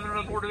them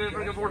another 40. I'm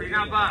gonna get 40.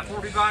 Now 5.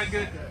 45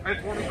 good.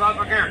 At 45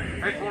 back here.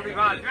 At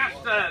 45,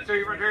 just so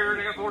you right here.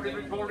 I got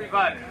 40.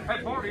 45.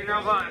 At 40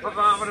 now 5.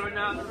 5. Put them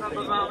another. 5. Put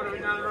them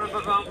another.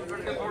 5. I'm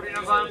gonna get 40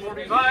 now 5.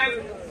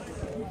 45.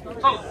 So,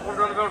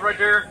 $4 bill right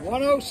there.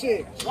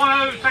 106.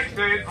 106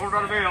 dude.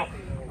 $4 bill.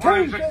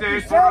 106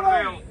 dude. $4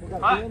 bill.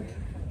 Huh?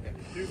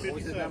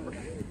 257.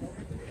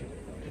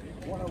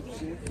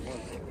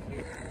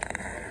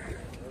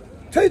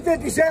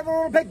 257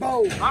 on a big bowl.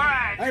 All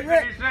right. Hey,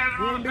 Rick, 257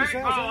 you on need the me big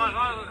sell ball.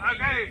 something?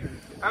 Okay.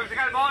 Have you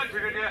got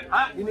volunteer, did you?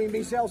 Huh? You need me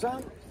to sell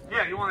something?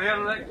 Yeah, you want to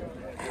handle that?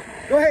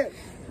 Go ahead.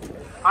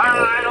 All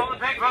right, on the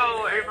big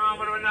pole. Here, Mom,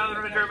 with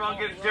another turbo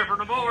gets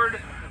different aboard.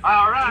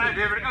 All right,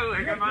 here we go.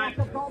 Here comes mine.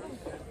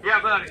 Yeah,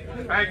 buddy.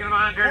 Hey, come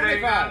on,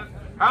 25.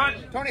 How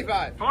much?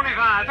 25.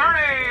 25, 30.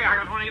 I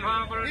got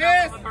 25, but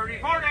Yes. 30,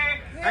 40.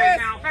 Yes. Hey,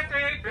 now 50.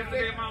 50.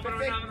 50. Mom, but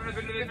another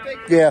 50.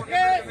 Yeah.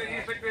 Yes.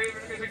 60,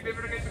 60, 60,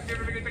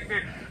 60.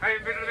 Hey,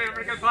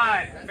 50,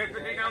 5. Hey,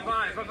 50, now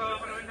 5.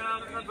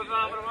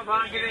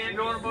 Get in,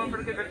 door, boom,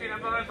 50, 5.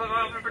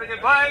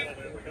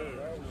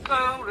 So,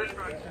 let's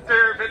right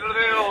there, 50 to the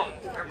bill.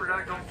 Remember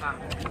that on time.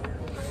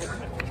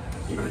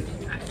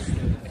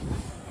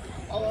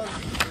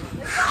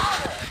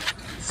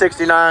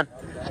 69.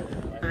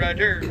 Right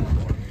there,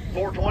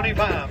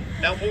 425,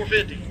 now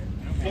 450,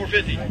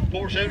 450,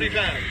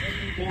 475,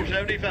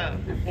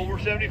 475,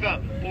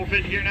 475,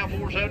 450 here now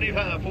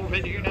 475,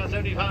 450 here now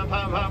 75,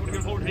 5, we're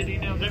going 450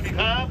 now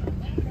 75.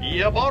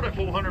 Yeah, bought a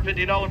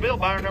 $450 bill,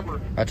 buyer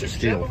number That's a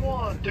steal.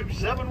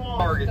 271.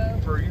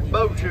 Target for you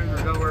boat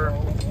shooters over there.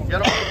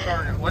 Get a boat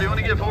target. What do you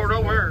want to get for it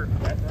over here?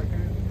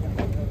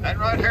 That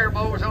right here,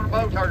 boys, on a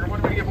boat target.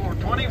 What do we get for it?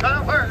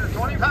 25 here,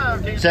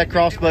 25. Is that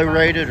crossbow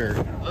rated or?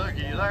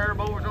 Looky there,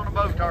 boys, on a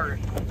boat target.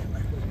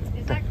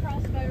 Is that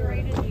crossbow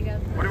rated? You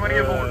guys? What do you want to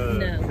get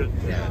for it?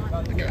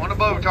 No. On a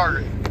bow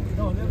target.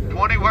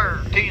 20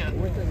 where?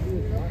 10.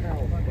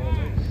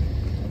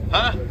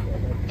 Huh?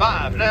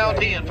 5 now,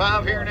 10.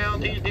 5 here now,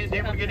 10. 10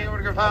 we're getting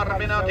over to 5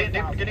 to now 10.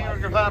 10 we're getting over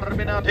to 5 to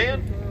now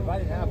 10.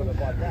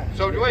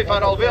 So you wait,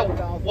 $5 bill.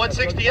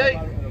 168.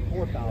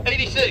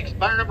 86.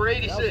 Buyer number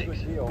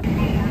 86.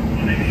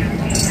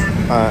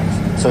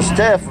 Alright, so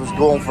Steph was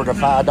going for the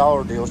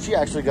 $5 deal. She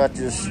actually got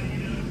this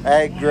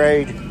ag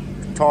grade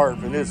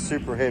tarp, and it's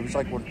super heavy. It's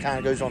like what kind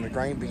of goes on the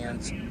grain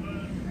bins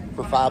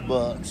for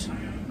 $5,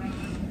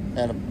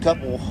 and a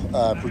couple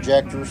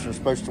projectors are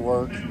supposed to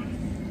work.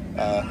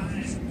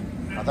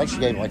 I think she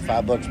gave like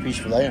 $5 a piece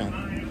for them,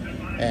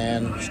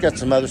 and she's got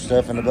some other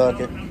stuff in the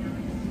bucket.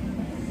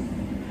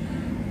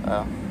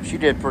 She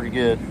did pretty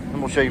good.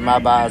 I'm gonna show you my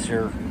buys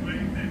here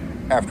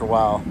after a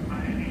while.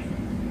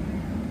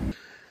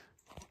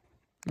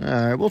 All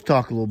right, we'll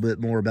talk a little bit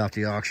more about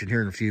the auction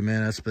here in a few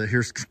minutes, but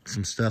here's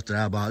some stuff that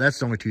I bought. That's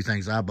the only two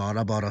things I bought.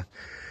 I bought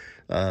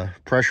a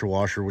pressure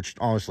washer, which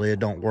honestly, it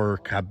don't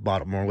work. I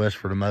bought it more or less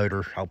for the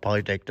motor. I'll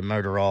probably take the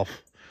motor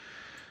off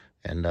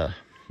and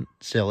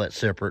sell that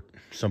separate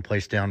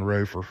someplace down the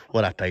road for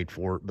what I paid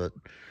for it. But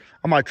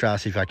I might try to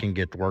see if I can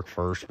get it to work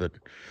first, but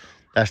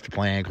that's the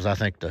plan, because I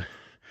think the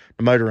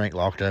motor ain't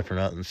locked up or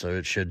nothing,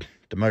 so the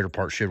motor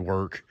part should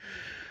work.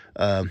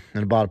 And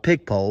I bought a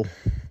pig pole.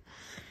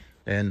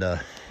 And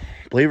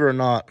believe it or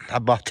not, I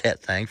bought that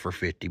thing for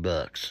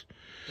 $50.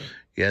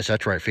 Yes,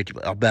 that's right, 50.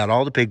 About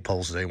all the pig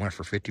poles today went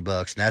for $50,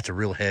 and that's a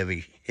real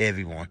heavy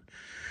one.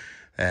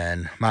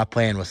 And my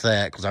plan with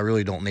that, because I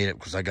really don't need it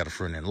because I got a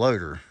front end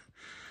loader,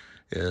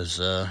 is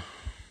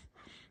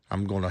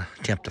I'm going to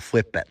attempt to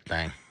flip that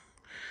thing.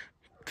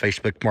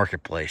 Facebook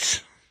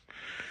Marketplace.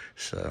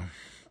 So,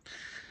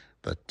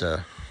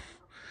 but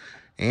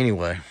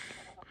anyway.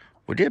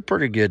 We did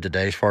pretty good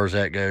today as far as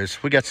that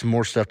goes. We got some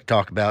more stuff to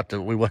talk about that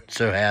we wasn't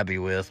so happy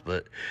with,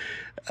 but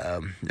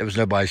it was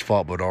nobody's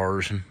fault but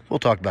ours, and we'll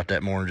talk about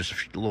that more in just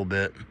a little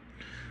bit.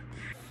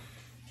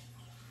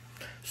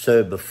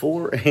 So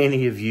before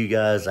any of you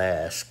guys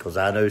ask, because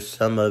I know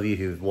some of you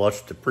who've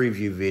watched the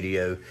preview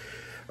video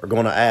are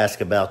going to ask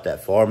about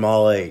that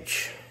Farmall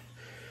H.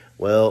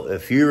 Well,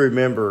 if you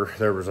remember,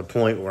 there was a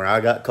point where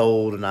I got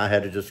cold and I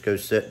had to just go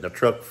sit in the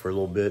truck for a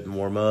little bit and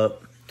warm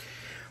up.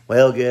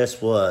 Well, guess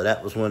what?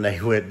 That was when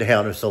they went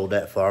down and sold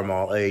that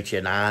Farmall H,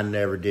 and I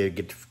never did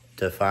get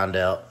to find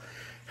out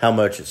how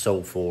much it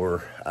sold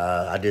for.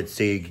 I did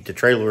see the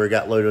trailer it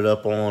got loaded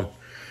up on,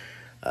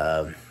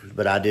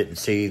 but I didn't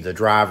see the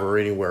driver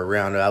anywhere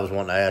around it. I was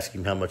wanting to ask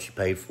him how much he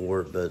paid for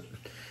it, but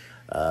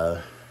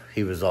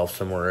he was off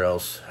somewhere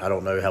else. I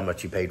don't know how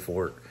much he paid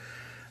for it,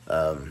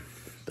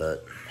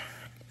 but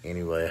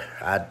anyway,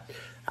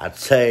 I'd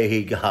say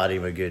he got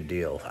him a good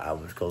deal.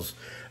 Because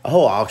the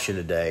whole auction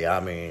today, I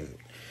mean,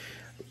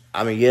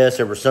 yes,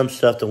 there was some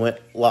stuff that went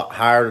a lot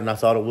higher than I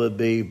thought it would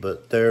be,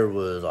 but there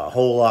was a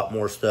whole lot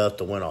more stuff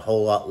that went a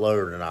whole lot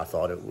lower than I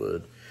thought it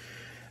would.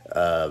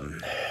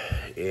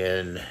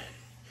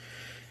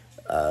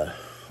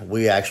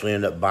 We actually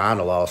ended up buying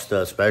a lot of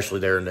stuff, especially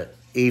there in the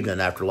evening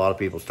after a lot of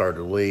people started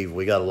to leave.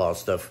 We got a lot of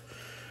stuff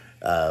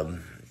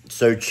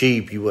so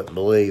cheap you wouldn't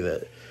believe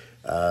it.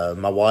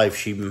 My wife,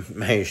 she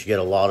managed to get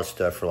a lot of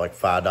stuff for like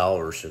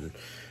 $5, and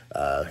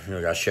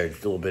I showed you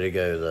a little bit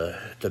ago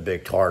the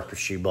big tarp that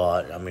she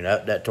bought. I mean,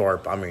 that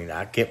tarp, I mean,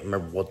 I can't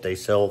remember what they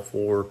sell it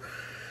for,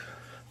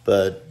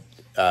 but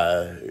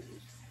a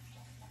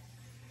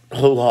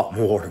whole lot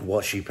more than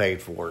what she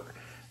paid for it.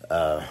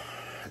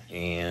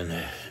 And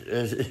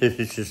it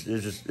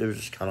was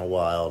just kind of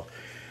wild.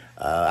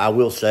 I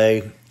will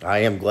say I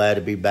am glad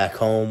to be back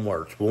home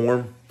where it's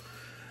warm.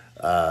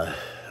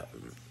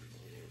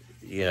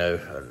 You know,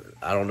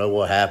 I don't know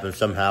what happened.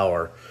 Somehow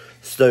our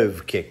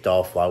stove kicked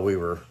off while we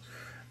were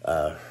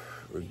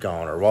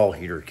gone. Our wall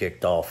heater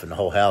kicked off, and the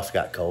whole house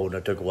got cold. And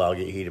it took a while to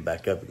get heated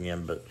back up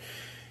again. But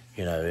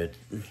it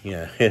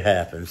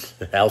happens.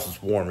 The house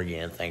is warm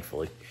again,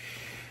 thankfully.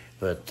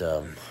 But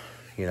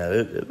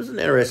it was an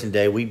interesting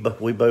day. We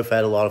both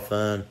had a lot of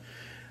fun,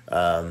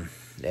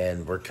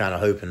 and we're kind of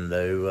hoping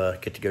to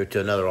get to go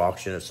to another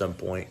auction at some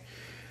point.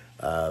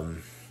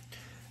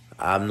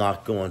 I'm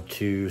not going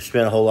to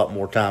spend a whole lot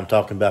more time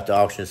talking about the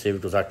auction this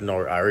evening because I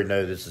already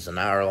know this is an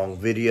hour-long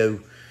video.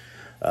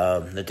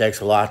 It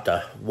takes a lot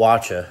to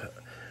watch a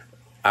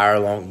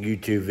hour-long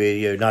YouTube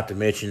video, not to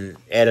mention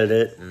edit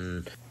it.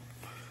 And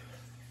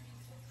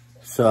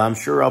so I'm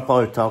sure I'll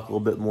probably talk a little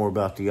bit more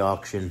about the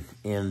auction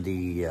in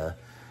the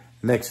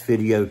next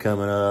video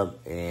coming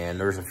up. And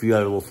there's a few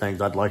other little things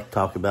I'd like to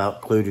talk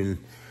about, including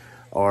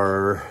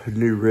our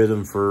new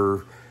rhythm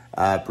for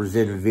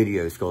presenting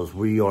videos, because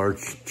we are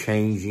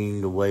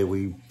changing the way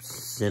we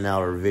send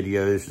out our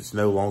videos. It's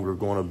no longer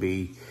going to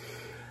be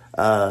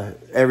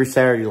every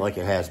Saturday like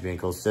it has been,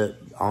 because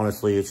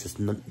honestly,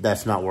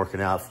 that's not working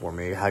out for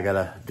me. I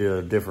gotta do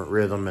a different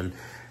rhythm, and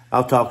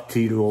I'll talk to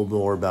you a little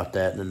more about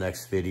that in the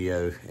next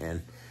video.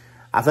 And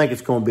I think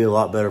it's going to be a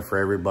lot better for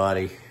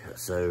everybody.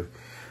 So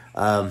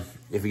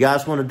if you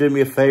guys want to do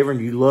me a favor and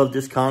you love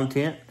this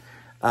content,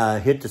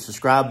 hit the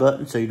subscribe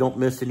button so you don't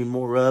miss any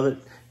more of it.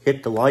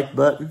 Hit the like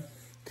button,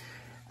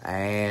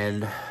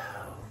 and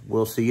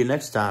we'll see you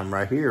next time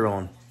right here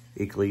on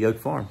Equally Yoked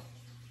Farm.